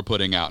 that's what we're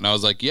putting out. And I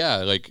was like, yeah,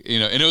 like,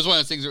 and it was one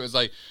of those things where it was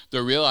like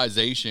the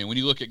realization when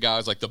you look at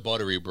guys like the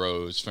Buttery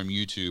Bros from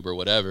YouTube or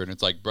whatever, and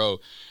it's like, bro,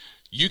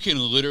 you can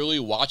literally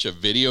watch a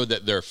video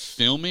that they're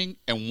filming,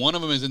 and one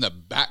of them is in the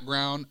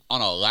background on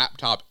a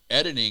laptop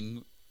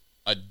editing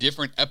a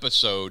different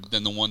episode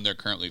than the one they're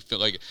currently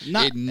filming. Like,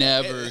 it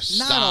never stops.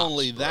 Not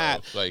only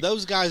that, like,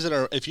 those guys that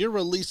are, if you're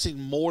releasing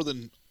more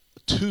than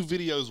 2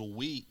 videos a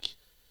week,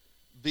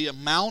 the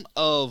amount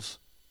of,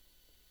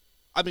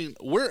 I mean,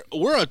 we're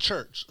a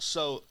church,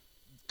 so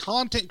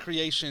content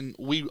creation,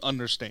 we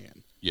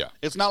understand. Yeah.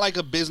 It's not like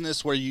a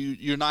business where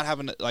you're not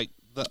having to, like,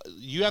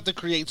 you have to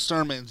create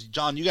sermons,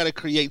 John. You got to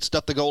create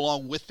stuff to go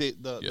along with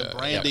it, the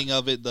branding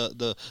of it,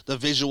 the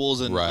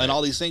visuals and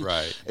all these things.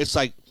 Right. It's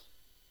like,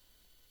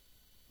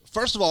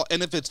 first of all,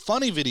 and if it's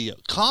funny video,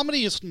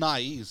 comedy is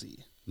not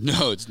easy.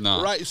 No, it's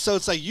not. Right. So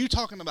it's like you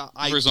talking about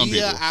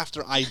idea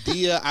after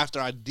idea after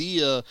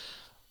idea.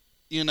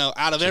 You know,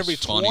 out of every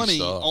 20,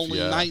 stuff, only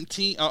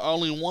 19,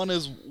 only one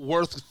is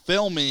worth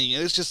filming.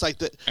 And it's just like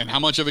that. And how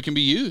much of it can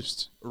be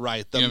used?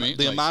 Right.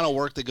 The amount of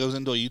work that goes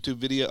into a YouTube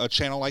video, a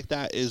channel like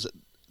that is,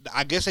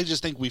 I guess they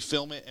just think we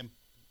film it and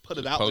put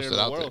it out there in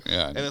the world.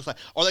 Yeah. And it's like,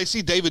 or they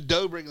see David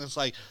Dobrik and it's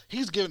like,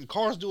 he's giving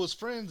cars to his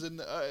friends.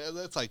 And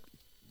it's like,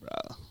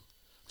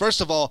 first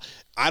of all,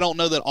 I don't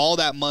know that all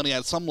that money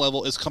at some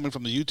level is coming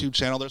from the YouTube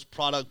channel. There's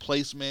product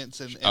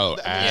placements and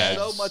ads.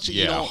 So much.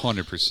 Yeah,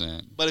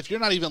 100%. But if you're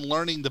not even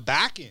learning the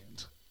back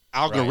end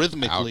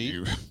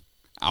algorithmically,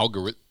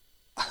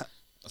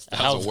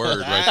 that's a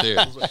word right there.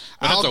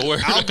 That's a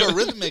word.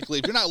 Algorithmically,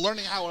 if you're not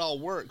learning how it all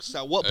works,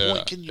 at what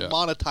point can you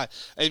monetize?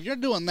 If you're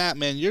doing that,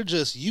 man, you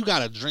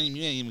got a dream.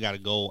 You ain't even got a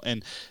goal.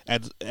 And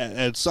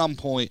at some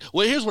point,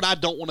 well, here's what I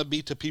don't want to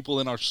be to people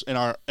in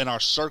our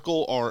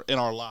circle or in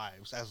our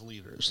lives as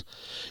leaders.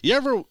 You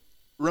ever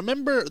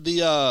remember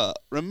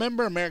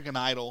remember American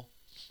Idol?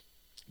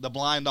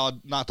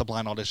 Not the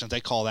blind auditions. They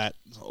call that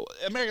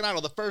American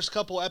Idol. The first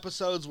couple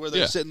episodes where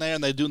they're sitting there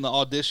and they're doing the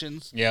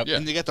auditions. Yep.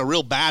 And you get the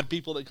real bad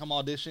people that come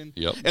audition.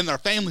 Yep. And their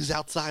families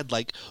outside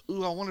like,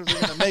 ooh, I wonder if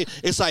they're going to make.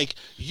 It's like,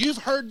 you've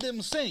heard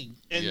them sing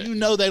and you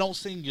know they don't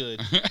sing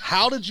good.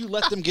 How did you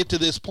let them get to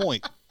this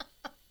point?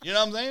 You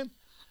know what I'm saying?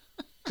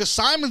 Because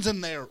Simon's in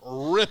there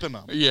ripping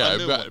them. Yeah.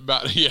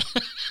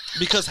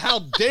 Because how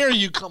dare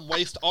you come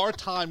waste our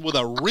time with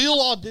a real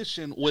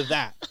audition with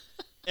that?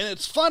 And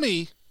it's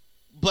funny.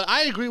 But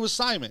I agree with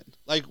Simon.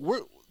 Like,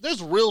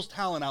 there's real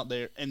talent out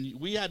there, and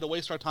we had to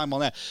waste our time on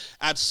that.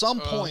 At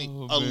some point,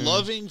 a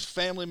loving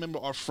family member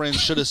or friend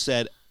should have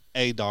said,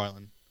 hey,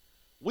 darling,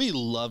 we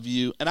love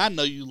you, and I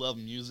know you love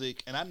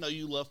music, and I know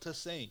you love to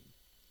sing,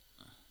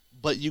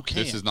 but you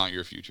can't. This is not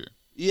your future.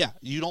 Yeah,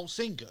 you don't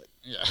sing good.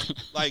 Yeah.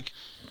 Like,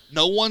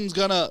 no one's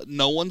gonna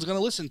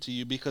listen to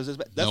you because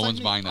that's no one's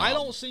buying that. I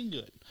don't sing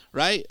good,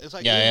 right? It's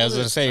like, I was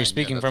gonna say, you're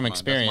speaking from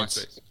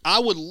experience. I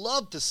would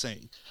love to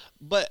sing.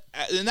 But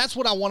and that's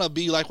what I want to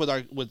be like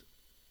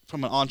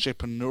from an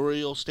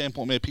entrepreneurial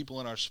standpoint, maybe people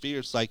in our sphere.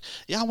 It's like,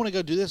 yeah, I want to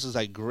go do this. It's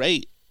like,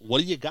 great.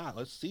 What do you got?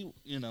 Let's see.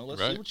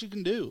 Let's see what you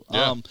can do.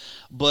 Yeah.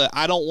 But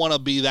I don't want to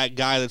be that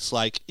guy that's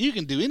like, you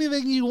can do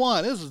anything you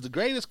want. This is the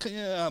greatest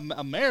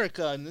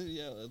America, and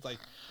it's like,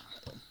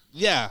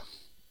 yeah.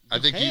 I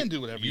think you can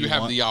do whatever you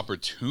have want. the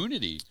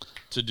opportunity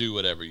to do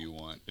whatever you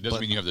want. It doesn't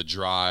mean you have the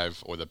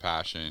drive or the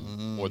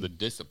passion or the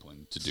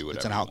discipline to do whatever.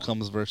 It's an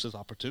outcomes versus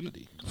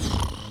opportunity.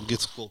 It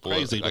gets a little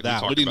crazy with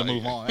that. We need to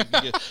move on.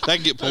 That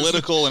can get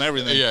political and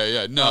everything.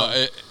 Yeah.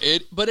 No,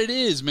 but it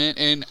is, man.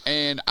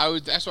 And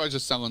that's what I was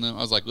just telling them. I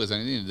was like, listen,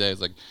 at the end of the day,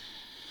 it's like,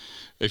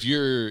 if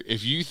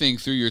you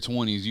think through your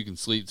 20s you can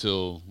sleep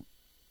till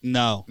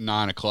 9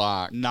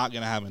 o'clock, not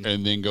gonna happen,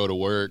 and then go to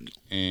work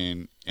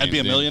and be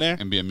a millionaire?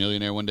 And be a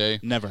millionaire one day?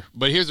 Never.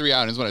 But here's the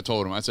reality. This is what I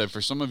told him. I said,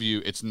 for some of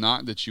you, it's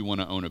not that you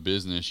want to own a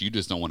business. You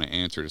just don't want to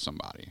answer to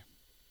somebody.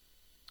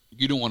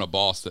 You don't want a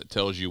boss that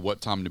tells you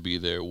what time to be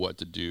there, what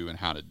to do, and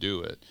how to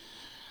do it.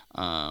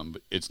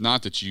 But it's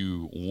not that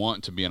you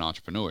want to be an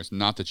entrepreneur. It's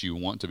not that you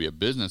want to be a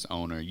business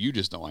owner. You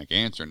just don't like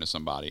answering to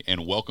somebody.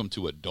 And welcome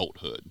to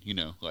adulthood,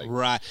 like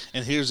right.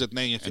 And here's the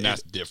thing.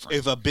 That's different.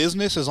 If a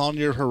business is on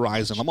your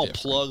horizon, I'm going to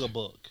plug a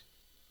book.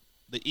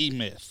 The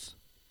E-Myth.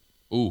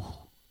 Ooh.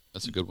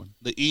 That's a good one.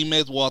 The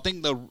E-Myth. Well, I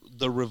think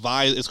the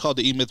revised. It's called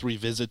the E-Myth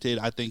Revisited.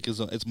 I think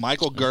it's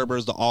Michael Gerber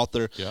is the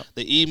author. Yeah.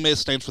 The E-Myth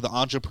stands for the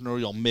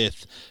entrepreneurial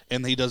myth,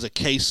 and he does a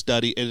case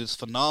study. It is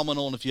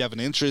phenomenal, and if you have an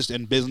interest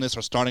in business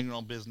or starting your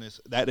own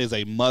business, that is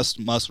a must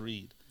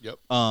read. Yep.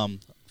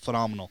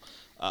 Phenomenal.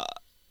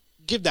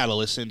 Give that a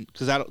listen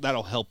because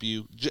that'll help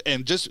you.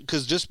 And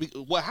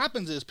what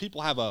happens is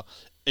people have a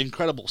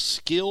incredible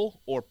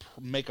skill or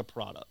make a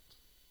product.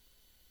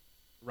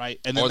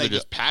 Right, and then they're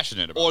just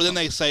passionate about. Or then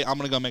they say, "I'm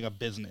going to go make a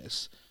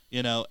business,"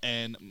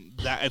 and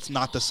that it's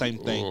not the same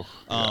thing. Ooh,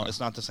 yeah. It's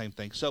not the same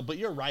thing. So, but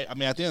you're right. I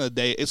mean, at the end of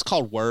the day, it's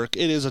called work.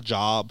 It is a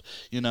job.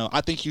 I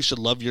think you should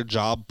love your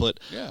job, but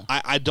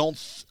I don't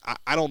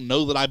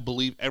know that I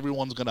believe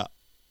everyone's going to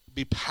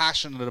be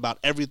passionate about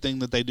everything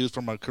that they do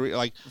from a career.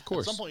 Like, of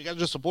course, at some point, you got to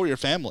just support your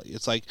family.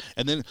 It's like,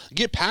 and then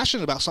get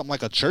passionate about something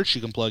like a church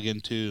you can plug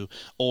into,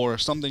 or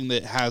something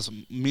that has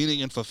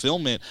meaning and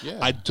fulfillment. Yeah.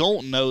 I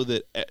don't know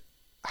that.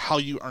 How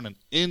you earn an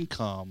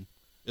income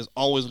is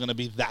always going to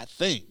be that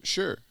thing.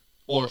 Sure.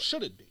 Or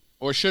should it be?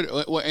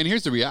 Well, and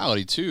here's the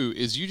reality, too,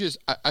 is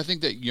I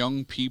think that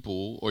young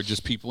people, or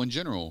just people in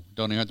general,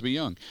 don't even have to be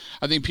young.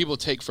 I think people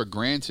take for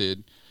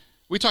granted,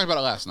 we talked about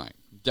it last night,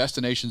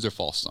 destinations are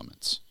false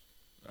summits.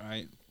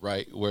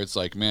 Right? Where it's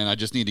like, man, I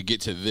just need to get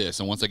to this,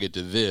 and once I get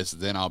to this,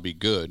 then I'll be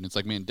good. And it's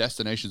like, man,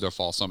 destinations are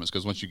false summits,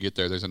 because once you get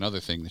there, there's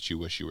another thing that you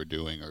wish you were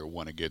doing or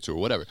want to get to or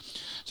whatever.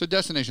 So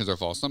destinations are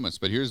false summits.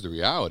 But here's the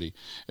reality,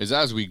 is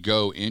as we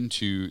go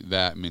into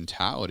that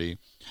mentality,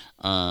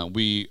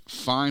 we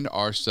find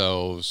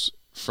ourselves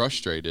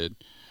frustrated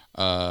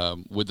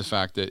with the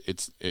fact that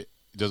it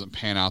doesn't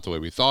pan out the way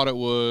we thought it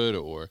would,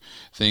 or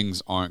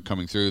things aren't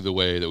coming through the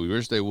way that we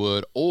wish they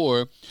would,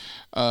 or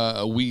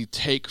we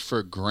take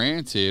for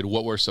granted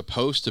what we're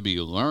supposed to be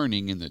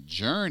learning in the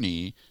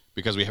journey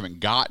because we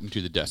haven't gotten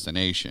to the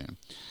destination.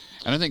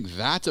 And I think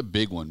that's a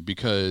big one,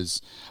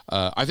 because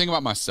I think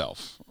about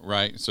myself,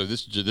 right? So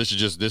this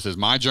is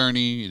my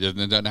journey. It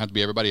doesn't have to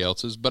be everybody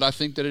else's, but I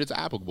think that it's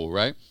applicable,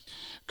 right?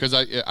 Because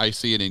I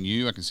see it in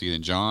you, I can see it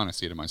in John, I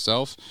see it in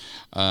myself,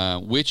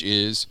 which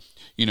is,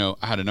 I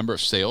had a number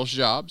of sales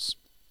jobs,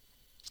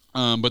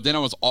 but then I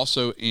was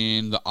also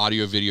in the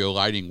audio video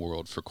lighting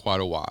world for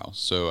quite a while.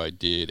 So I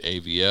did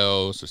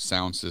AVL, so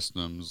sound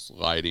systems,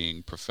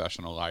 lighting,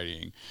 professional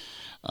lighting,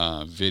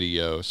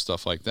 video,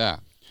 stuff like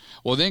that.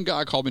 Well, then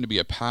God called me to be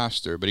a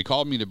pastor, but he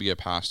called me to be a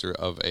pastor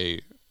of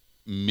a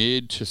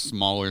mid to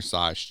smaller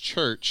sized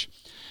church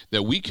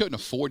that we couldn't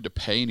afford to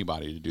pay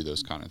anybody to do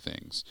those kind of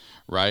things,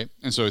 right?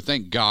 And so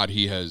thank God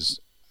he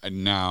has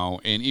now,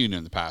 and even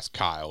in the past,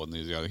 Kyle and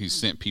these other, he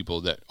sent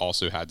people that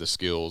also had the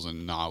skills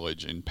and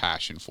knowledge and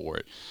passion for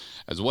it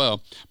as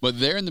well. But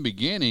there in the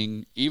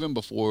beginning, even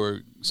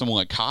before someone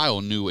like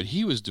Kyle knew what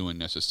he was doing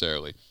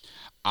necessarily,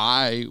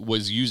 I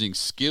was using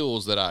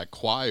skills that I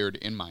acquired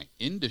in my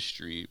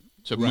industry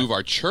to move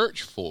our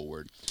church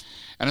forward.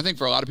 And I think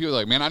for a lot of people,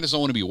 like, man, I just don't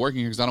want to be working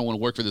here because I don't want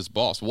to work for this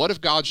boss. What if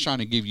God's trying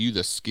to give you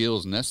the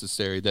skills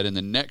necessary that in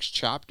the next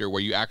chapter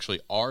where you actually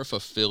are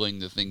fulfilling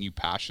the thing you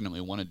passionately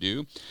want to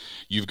do,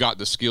 you've got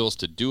the skills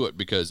to do it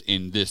because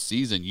in this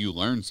season you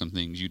learned some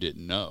things you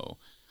didn't know.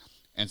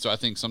 And so I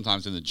think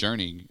sometimes in the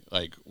journey,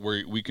 like,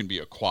 we can be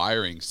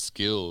acquiring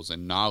skills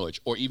and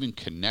knowledge or even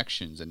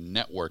connections and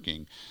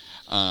networking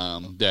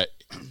that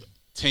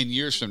 10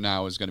 years from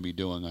now is going to be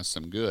doing us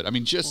some good. I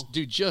mean, just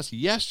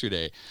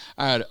yesterday,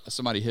 I had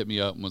somebody hit me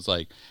up and was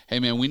like, hey,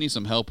 man, we need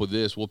some help with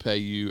this. We'll pay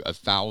you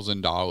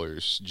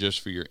 $1,000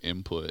 just for your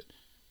input.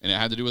 And it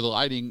had to do with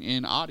lighting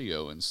and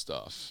audio and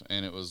stuff.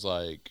 And it was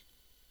like,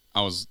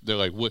 they're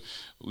like, what,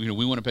 we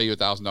want to pay you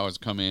 $1,000 to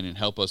come in and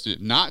help us do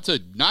it. Not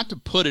to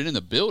put it in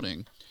the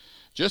building,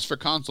 just for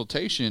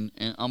consultation.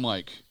 And I'm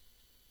like,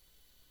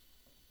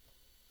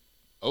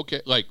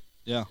 okay, like,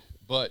 yeah,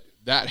 but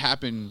that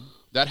happened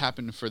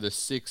for the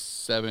 6,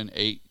 7,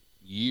 8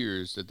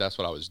 years that's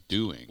what I was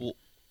doing. Well,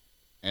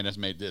 and it's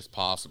made this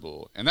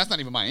possible. And that's not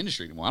even my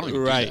industry anymore. I don't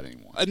even do that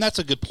anymore. And that's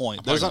a good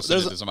point. There's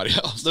somebody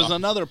else. There's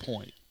another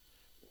point,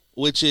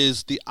 which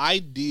is the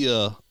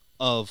idea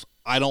of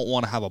I don't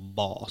want to have a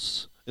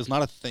boss is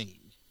not a thing.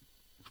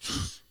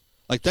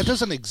 Like, that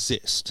doesn't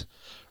exist,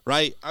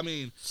 right? I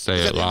mean,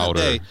 say it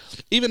louder.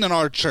 Even in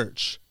our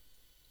church,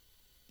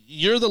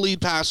 you're the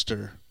lead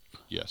pastor.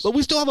 Yes. But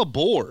we still have a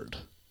board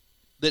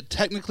that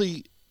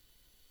technically,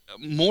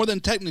 more than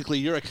technically,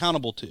 you're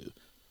accountable to.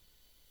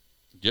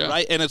 Yeah.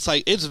 Right? And it's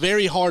like, it's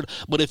very hard.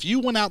 But if you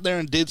went out there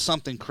and did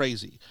something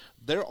crazy,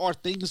 there are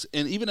things,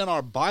 and even in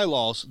our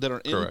bylaws, that are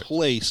in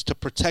place to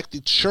protect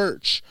the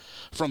church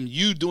from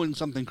you doing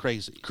something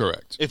crazy.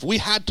 Correct. If we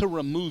had to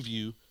remove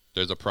you,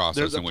 there's a process.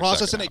 There's a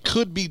process, and it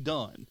could be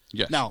done.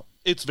 Yes. Now,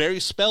 it's very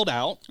spelled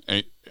out,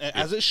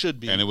 as it should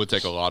be. And it would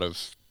take a lot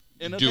of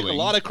and it would take a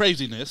lot of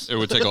craziness. It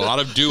would take a lot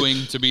of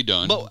doing to be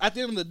done. But at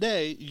the end of the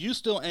day, you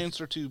still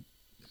answer to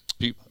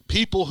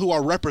people who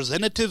are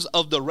representatives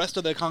of the rest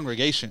of the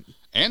congregation.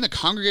 And the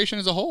congregation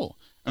as a whole.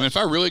 I mean, if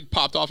I really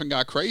popped off and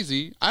got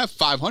crazy, I have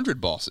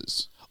 500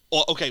 bosses.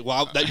 Oh, okay,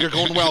 well, you're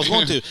going where I was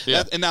going to.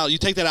 Yeah. And now you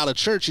take that out of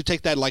church, you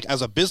take that like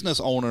as a business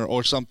owner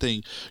or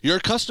something. Your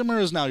customer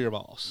is now your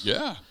boss.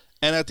 Yeah.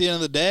 And at the end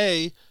of the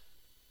day,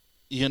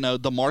 you know,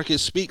 the market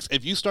speaks.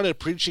 If you started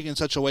preaching in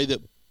such a way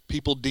that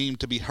people deem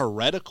to be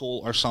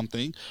heretical or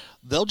something,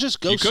 they'll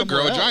just go somewhere else. You could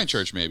grow a giant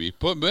church maybe.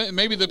 But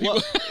maybe the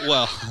people...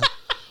 Well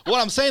what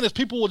I'm saying is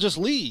people will just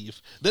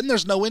leave. Then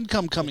there's no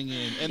income coming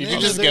in. And did you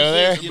just go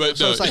there? But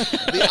so it's like,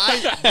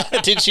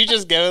 did she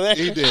just go there?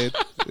 He did.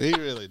 He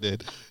really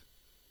did.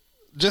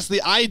 Just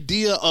the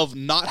idea of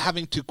not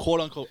having to quote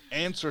unquote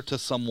answer to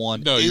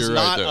someone is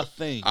not a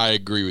thing. I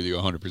agree with you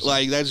 100%.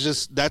 Like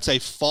that's a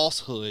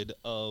falsehood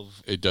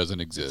of it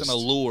doesn't exist. It's an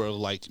allure of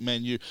like,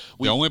 man, the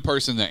only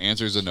person that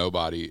answers a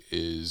nobody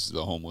is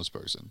the homeless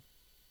person.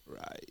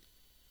 Right.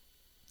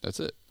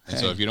 That's it. And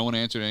so if you don't want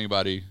to answer to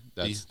anybody,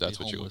 that's what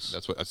homeless.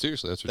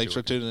 Seriously, that's what Thanks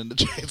for tuning in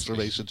to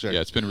Transformation Church.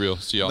 Yeah, it's been real.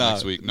 See y'all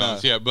next week.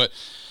 Yeah, but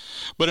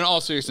in all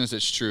seriousness,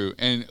 it's true.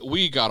 And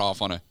we got off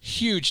on a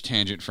huge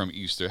tangent from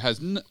Easter. Has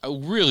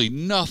really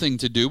nothing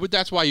to do, but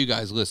that's why you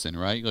guys listen,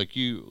 right? Like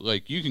you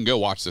can go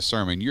watch the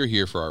sermon. You're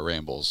here for our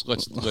rambles.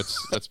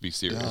 Let's be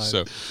serious. God.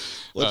 So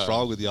what's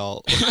wrong with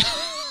y'all?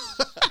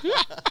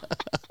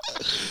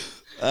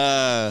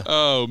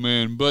 Oh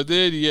man, but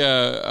then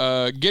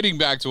getting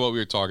back to what we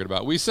were talking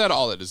about, we said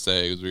all that to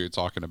say because we were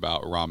talking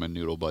about ramen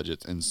noodle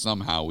budgets, and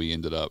somehow we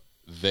ended up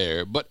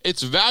there. But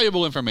it's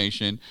valuable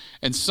information,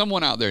 and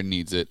someone out there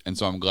needs it, and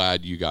so I'm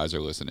glad you guys are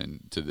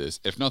listening to this.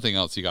 If nothing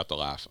else, you got to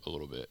laugh a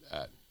little bit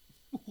at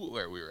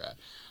where we were at.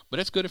 But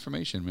it's good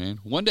information,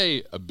 man. One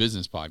day a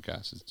business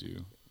podcast is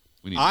due.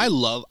 I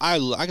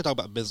can talk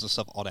about business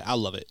stuff all day. I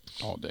love it.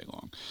 All day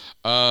long.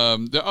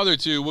 The other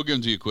two, we'll give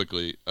them to you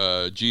quickly.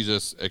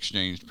 Jesus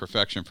exchanged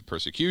perfection for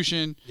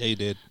persecution. Yeah, he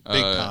did.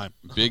 Big time.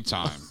 Big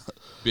time.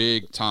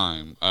 Big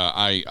time.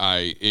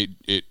 I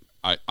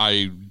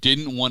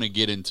didn't want to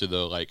get into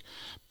the like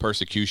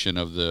persecution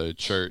of the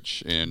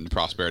church and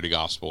prosperity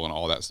gospel and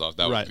all that stuff.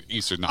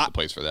 Easter's not the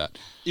place for that.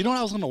 You know what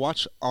I was going to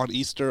watch on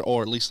Easter,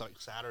 or at least like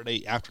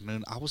Saturday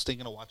afternoon? I was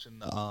thinking of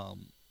watching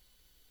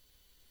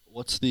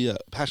what's the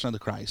Passion of the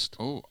Christ?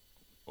 Oh,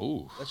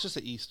 that's just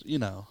an Easter, you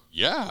know.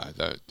 Yeah,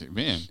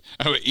 man.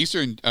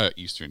 Eastern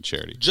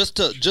Charity. Just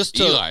to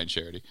Eli and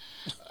Charity.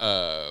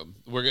 They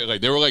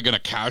were like gonna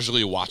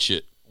casually watch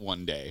it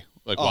one day,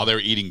 while they were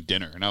eating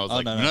dinner, and I was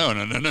no.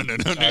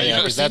 Yeah,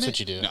 because that's what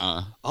you do.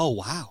 Oh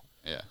wow.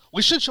 Yeah.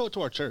 We should show it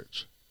to our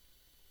church.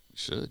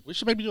 We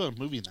should maybe do a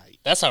movie night.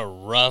 That's a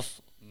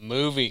rough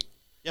movie.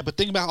 Yeah, but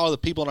think about all the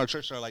people in our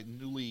church that are like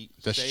newly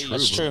saved.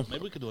 That's true.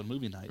 Maybe we could do a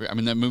movie night. I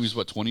mean, that movie's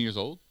what, 20 years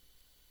old?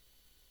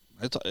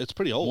 It's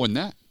pretty old. More than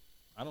that.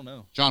 I don't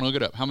know. John, look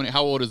it up.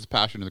 How old is the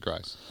Passion of the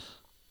Christ?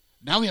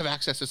 Now we have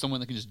access to someone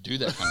that can just do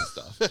that kind of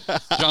stuff.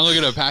 John, look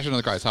it up. Passion of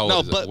the Christ. How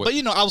old is it? But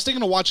you know, I was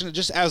thinking of watching it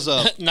just as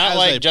a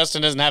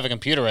Justin doesn't have a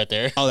computer right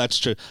there. Oh, that's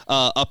true.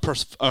 A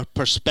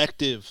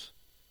perspective.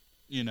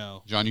 You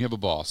know, John, you have a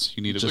boss.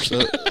 You need to.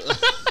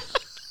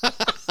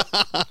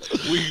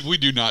 we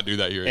do not do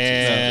that here.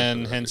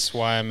 And hence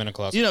why I'm in a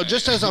closet. You know,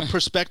 just as a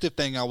perspective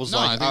thing, I was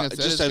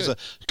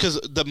because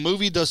the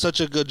movie does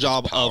such a good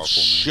job of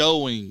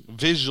showing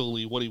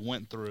visually what he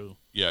went through.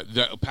 Yeah,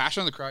 the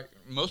Passion of the Christ.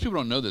 Most people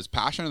don't know this.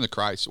 Passion of the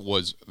Christ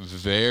was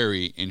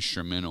very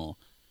instrumental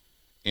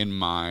in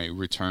my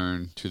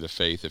return to the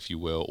faith, if you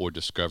will, or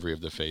discovery of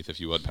the faith, if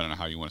you will, depending on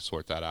how you want to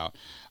sort that out.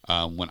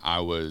 When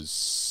I was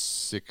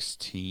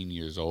 16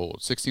 years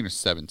old, 16 or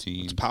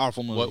 17. It's a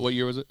powerful movie. What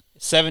year was it?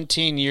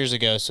 17 years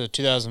ago, so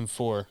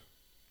 2004.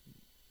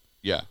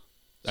 Yeah.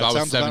 So I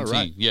was 17.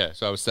 Right. Yeah,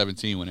 so I was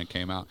 17 when it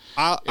came out.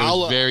 It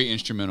was very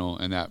instrumental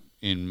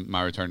in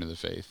my return to the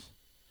faith.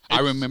 I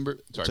remember.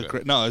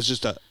 It's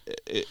just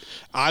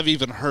I've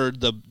even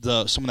heard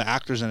some of the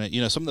actors in it.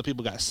 You know, some of the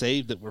people got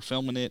saved that were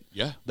filming it.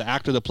 Yeah. The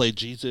actor that played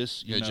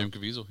Jesus. You know, Jim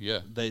Caviezel. Yeah.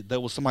 There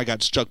was somebody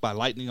got struck by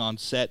lightning on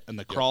set, and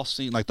the cross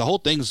scene, like the whole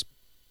thing's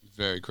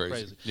very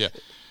crazy. Yeah.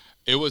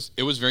 It was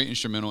very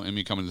instrumental in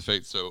me coming to the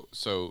faith.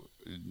 So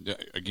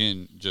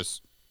again,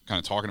 just kind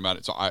of talking about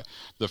it. So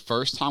the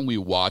first time we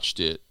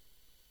watched it,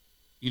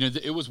 you know,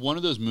 it was one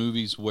of those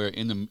movies where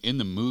in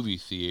the movie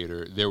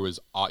theater there was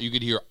you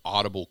could hear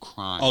audible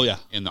crying. Oh yeah,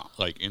 in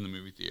the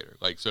movie theater,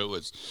 like so it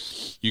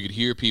was, you could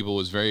hear people.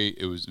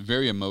 It was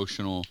very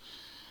emotional,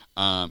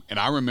 and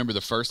I remember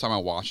the first time I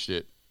watched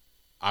it,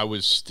 I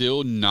was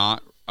still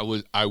not.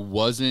 I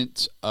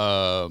wasn't.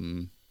 I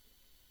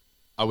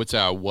would say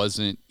I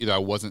wasn't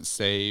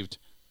saved,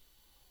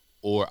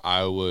 or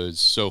I was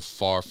so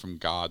far from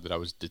God that I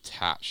was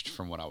detached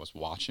from what I was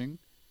watching.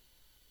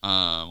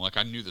 Like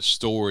I knew the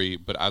story,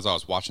 but as I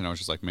was watching, I was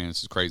just like, man,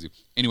 this is crazy.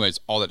 Anyways,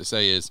 all that to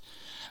say is,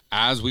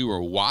 as we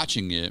were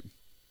watching it,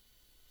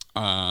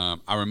 I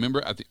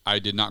remember I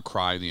did not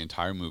cry the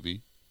entire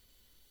movie.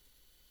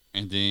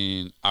 And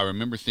then I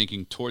remember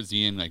thinking towards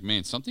the end, like,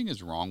 man, something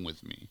is wrong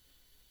with me.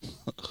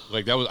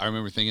 I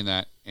remember thinking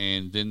that.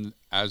 And then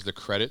as the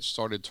credits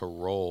started to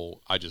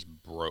roll, I just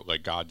broke,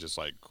 like God just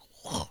like,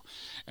 whoa.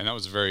 And that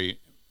was a very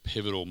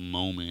pivotal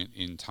moment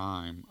in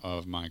time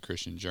of my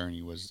Christian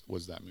journey was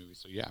that movie.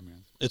 So yeah,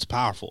 man, it's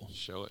powerful.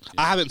 Show it. Yeah.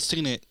 I haven't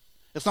seen it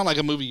It's not like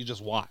a movie you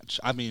just watch.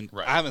 I mean,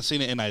 I haven't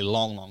seen it in a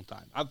long, long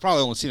time. I've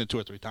probably only seen it 2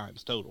 or 3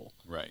 times total.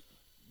 Right.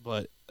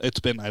 But it's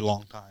been a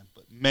long time.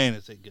 But man,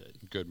 is it good.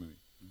 Good movie.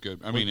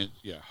 Good. I mean,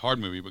 hard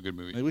movie, but good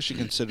movie. Maybe we should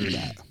consider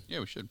that. Yeah,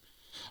 we should.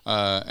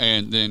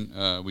 And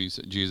then we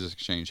said Jesus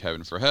exchanged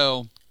heaven for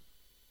hell.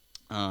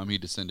 He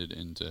descended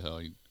into hell.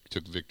 He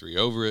took victory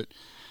over it.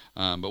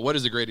 But what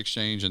is the great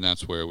exchange? And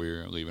that's where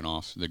we're leaving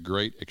off. The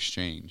great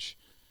exchange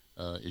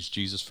is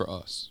Jesus for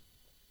us.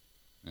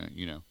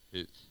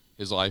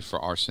 His life for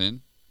our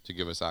sin to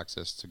give us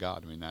access to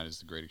God. I mean, that is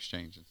the great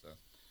exchange. And so,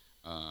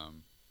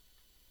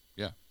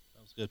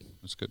 that was good.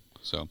 That's good.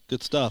 So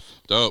good stuff.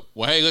 Dope.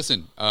 Well, hey,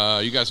 listen,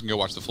 you guys can go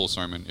watch the full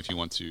sermon if you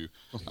want to.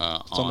 It's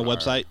on the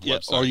website,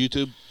 or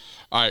YouTube.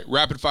 All right,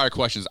 rapid fire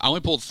questions. I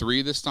only pulled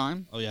 3 this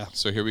time. Oh yeah.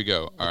 So here we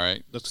go. All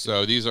right.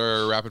 So these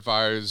are rapid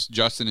fires.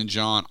 Justin and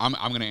John. I'm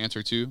going to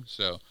answer too.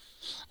 So,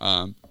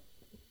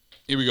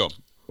 here we go.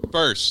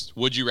 First,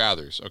 would you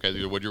rather's? Okay,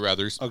 these are would you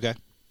rather's. Okay.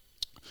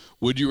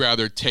 Would you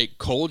rather take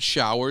cold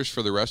showers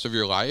for the rest of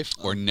your life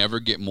or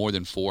never get more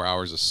than 4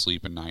 hours of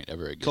sleep a night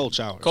ever again? Cold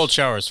showers. Cold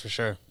showers for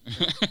sure.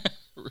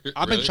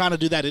 I've been trying to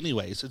do that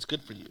anyways. It's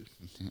good for you.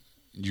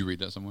 Did you read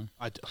that somewhere?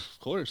 Of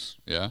course.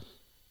 Yeah.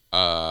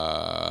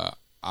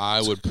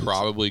 I would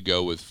probably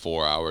go with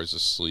 4 hours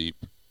of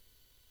sleep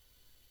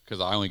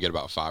because I only get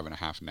about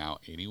 5.5 now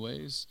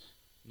anyways.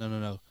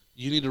 No.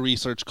 You need to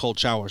research cold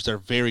showers. They're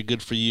very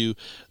good for you.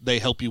 They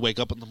help you wake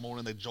up in the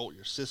morning. They jolt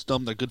your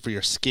system. They're good for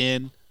your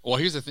skin. Well,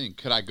 here's the thing.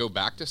 Could I go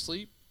back to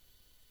sleep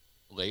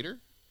later?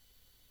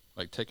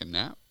 Like take a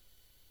nap?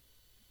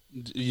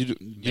 You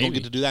don't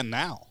get to do that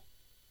now.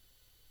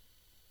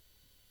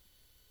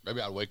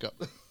 Maybe I'd wake up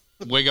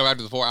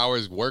after the 4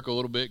 hours, work a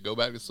little bit, go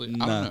back to sleep.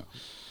 No. I don't know.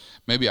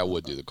 Maybe I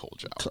would do the cold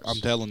showers.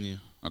 I'm telling you.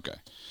 Okay.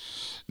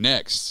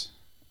 Next.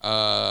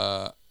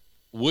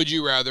 Would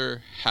you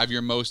rather have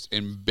your most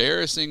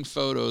embarrassing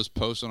photos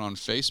posted on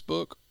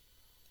Facebook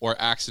or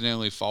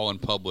accidentally fall in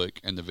public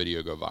and the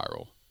video go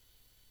viral?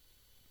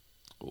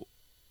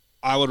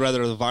 I would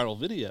rather the viral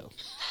video.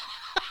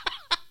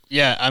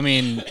 Yeah, I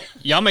mean,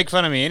 y'all make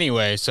fun of me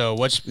anyway, so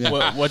what's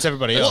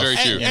everybody else?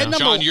 That's very true.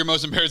 John, your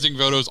most embarrassing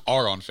photos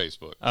are on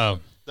Facebook. Oh.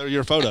 They're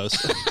your photos.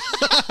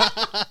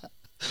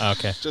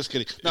 Okay. Just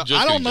kidding. No,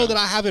 I don't know that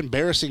I have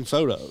embarrassing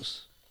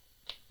photos.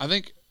 I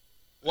think...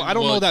 Well, I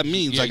don't know what that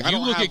means. Yeah, like, I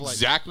don't look have,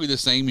 exactly the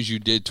same as you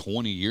did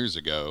 20 years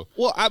ago.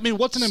 Well, I mean,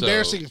 what's an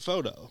embarrassing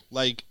photo?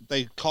 Like,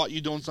 they caught you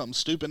doing something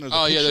stupid. And there's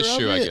a picture that's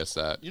true. of I it? guess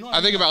that. You know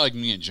I think about like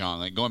me and John,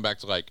 like going back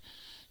to like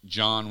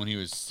John when he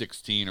was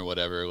 16 or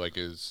whatever, like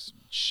his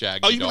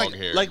shaggy dog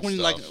hair. Like when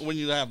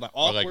you have like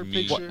awkward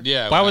picture.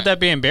 Yeah. Why would that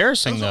be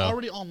embarrassing those though? are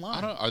already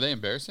online. Are they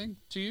embarrassing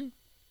to you?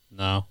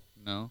 No.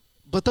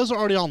 But those are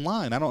already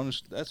online. I don't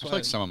understand. That's I feel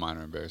like some of mine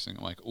are embarrassing.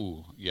 I'm like,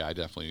 ooh, yeah, I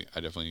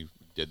definitely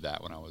did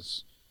that when I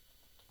was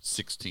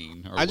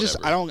 16 or whatever. I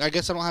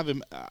guess I don't have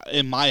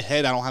in my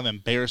head. I don't have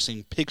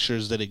embarrassing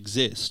pictures that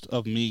exist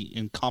of me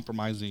in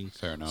compromising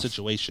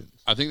situations.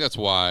 I think that's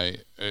why,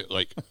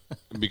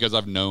 because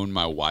I've known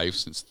my wife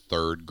since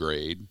 3rd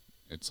grade.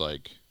 It's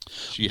like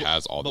she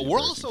has all. But we're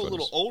also a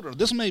little older.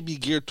 This may be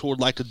geared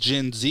toward like a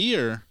Gen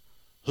Zer,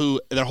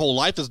 who their whole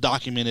life is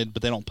documented,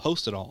 but they don't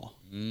post it all.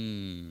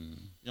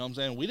 You know what I'm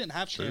saying? We didn't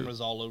have cameras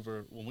all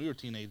over when we were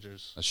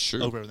teenagers. That's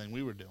true. Over everything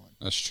we were doing.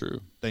 That's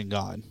true. Thank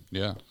God.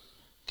 Yeah.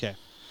 Okay.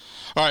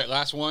 All right,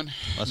 last one.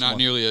 Not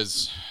nearly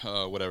as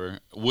whatever.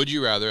 Would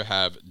you rather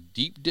have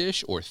deep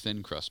dish or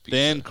thin crust pizza?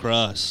 Thin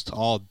crust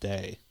all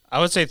day. I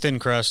would say thin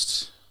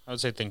crust. I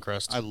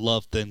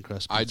love thin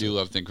crust pizza. I do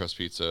love thin crust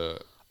pizza.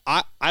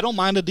 I don't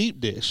mind a deep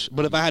dish,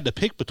 but if I had to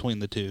pick between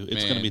the two,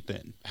 it's going to be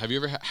thin. Have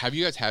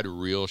you guys had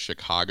real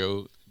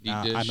Chicago deep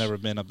dish? I've never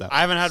been of that.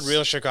 I haven't had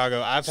real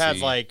Chicago. I've had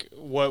like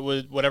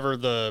whatever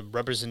the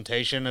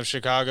representation of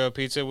Chicago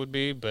pizza would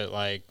be, but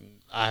like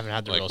I haven't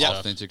had the real stuff.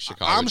 Authentic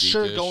Chicago. I'm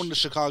sure dish. going to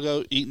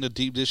Chicago eating a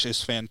deep dish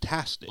is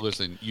fantastic.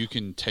 Listen, you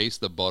can taste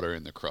the butter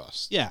in the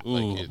crust. Yeah,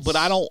 but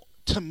I don't.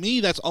 To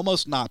me, that's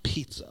almost not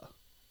pizza.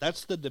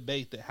 That's the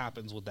debate that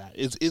happens with that.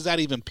 Is that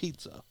even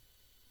pizza?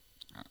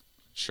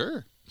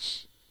 Sure.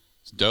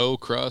 It's dough,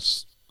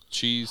 crust,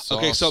 cheese, sauce.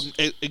 Okay, so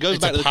it goes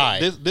back to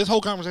pie. This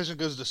whole conversation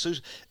goes to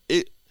sushi.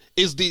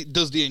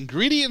 Does the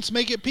ingredients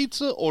make it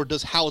pizza, or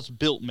does how it's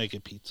built make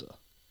it pizza?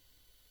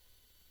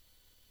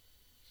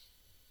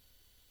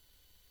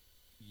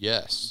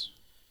 Yes.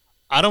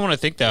 I don't want to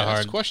think that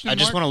hard. I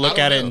just want to look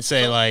at it and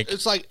say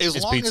it's like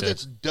as long as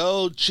it's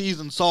dough, cheese,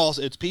 and sauce,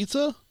 it's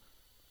pizza.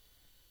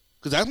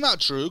 Because that's not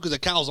true. Because a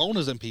calzone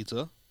isn't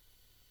pizza.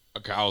 A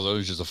calzone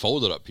is just a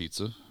folded up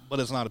pizza. But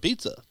it's not a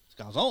pizza. It's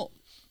calzone.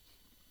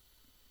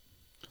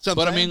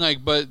 But I mean, like,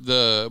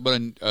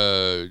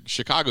 in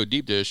Chicago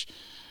deep dish,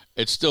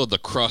 it's still the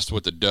crust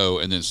with the dough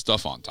and then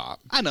stuff on top.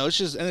 I know it's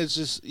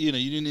just you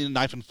need a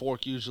knife and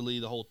fork usually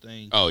the whole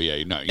thing. Oh yeah,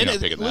 you're not picking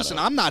that up. Listen,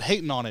 I'm not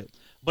hating on it,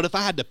 but if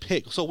I had to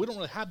pick, so we don't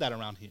really have that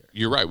around here.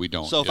 You're right, we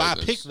don't. So if I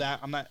pick that,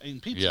 I'm not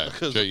eating pizza.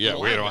 Yeah,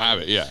 we don't have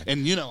it. Yeah,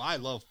 and I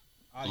love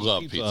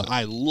pizza.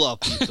 I love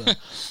pizza.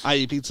 I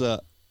eat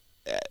pizza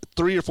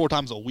 3 or 4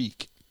 times a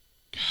week.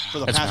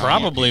 That's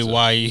probably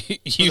why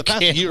you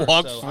can't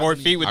walk 4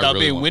 feet without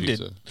being winded.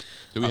 Pizza.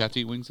 Do we have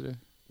to eat wings today?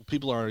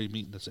 People are already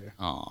meeting us there.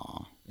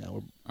 Aw. Yeah,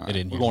 we're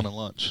going to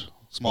lunch.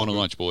 Small to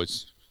lunch,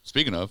 boys.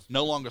 Speaking of,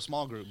 no longer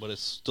small group, but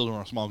it's still doing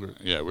a small group.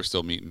 Yeah, we're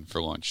still meeting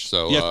for lunch.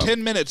 So you have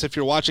 10 minutes if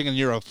you're watching and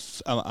you're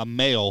a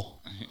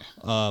male,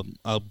 a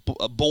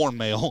born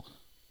male.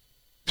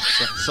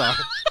 Sorry,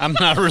 I'm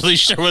not really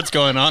sure what's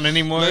going on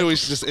anymore. Maybe we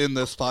should just end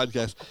this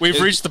podcast.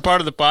 We've reached the part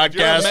of the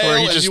podcast where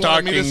he's just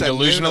talking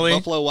delusionally.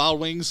 Buffalo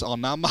Wild Wings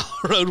on 9 Mile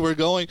Road. We're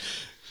going.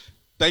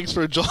 Thanks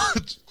for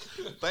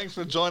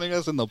joining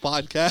us in the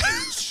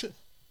podcast.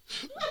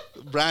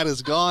 Brad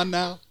is gone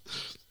now.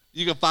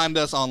 You can find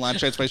us online,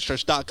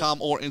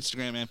 transformationchurch.com, or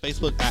Instagram and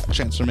Facebook at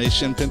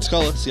Transformation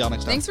Pensacola. See y'all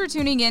next time. Thanks for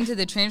tuning in to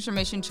the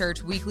Transformation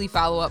Church Weekly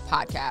Follow-Up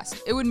Podcast.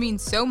 It would mean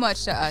so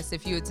much to us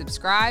if you would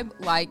subscribe,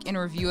 like, and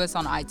review us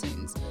on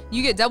iTunes.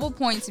 You get double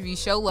points if you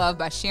show love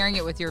by sharing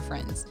it with your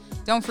friends.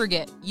 Don't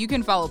forget, you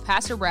can follow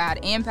Pastor Brad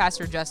and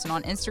Pastor Justin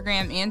on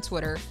Instagram and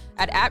Twitter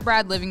at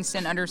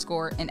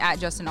 @BradLivingston_ and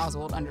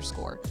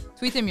 @JustinOswald_.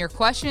 Tweet them your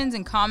questions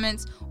and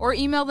comments or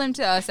email them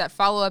to us at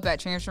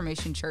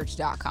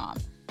followup@transformationchurch.com.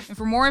 And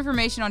for more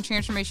information on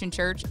Transformation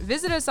Church,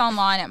 visit us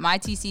online at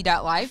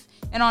mytc.life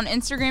and on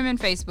Instagram and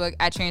Facebook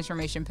at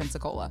Transformation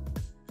Pensacola.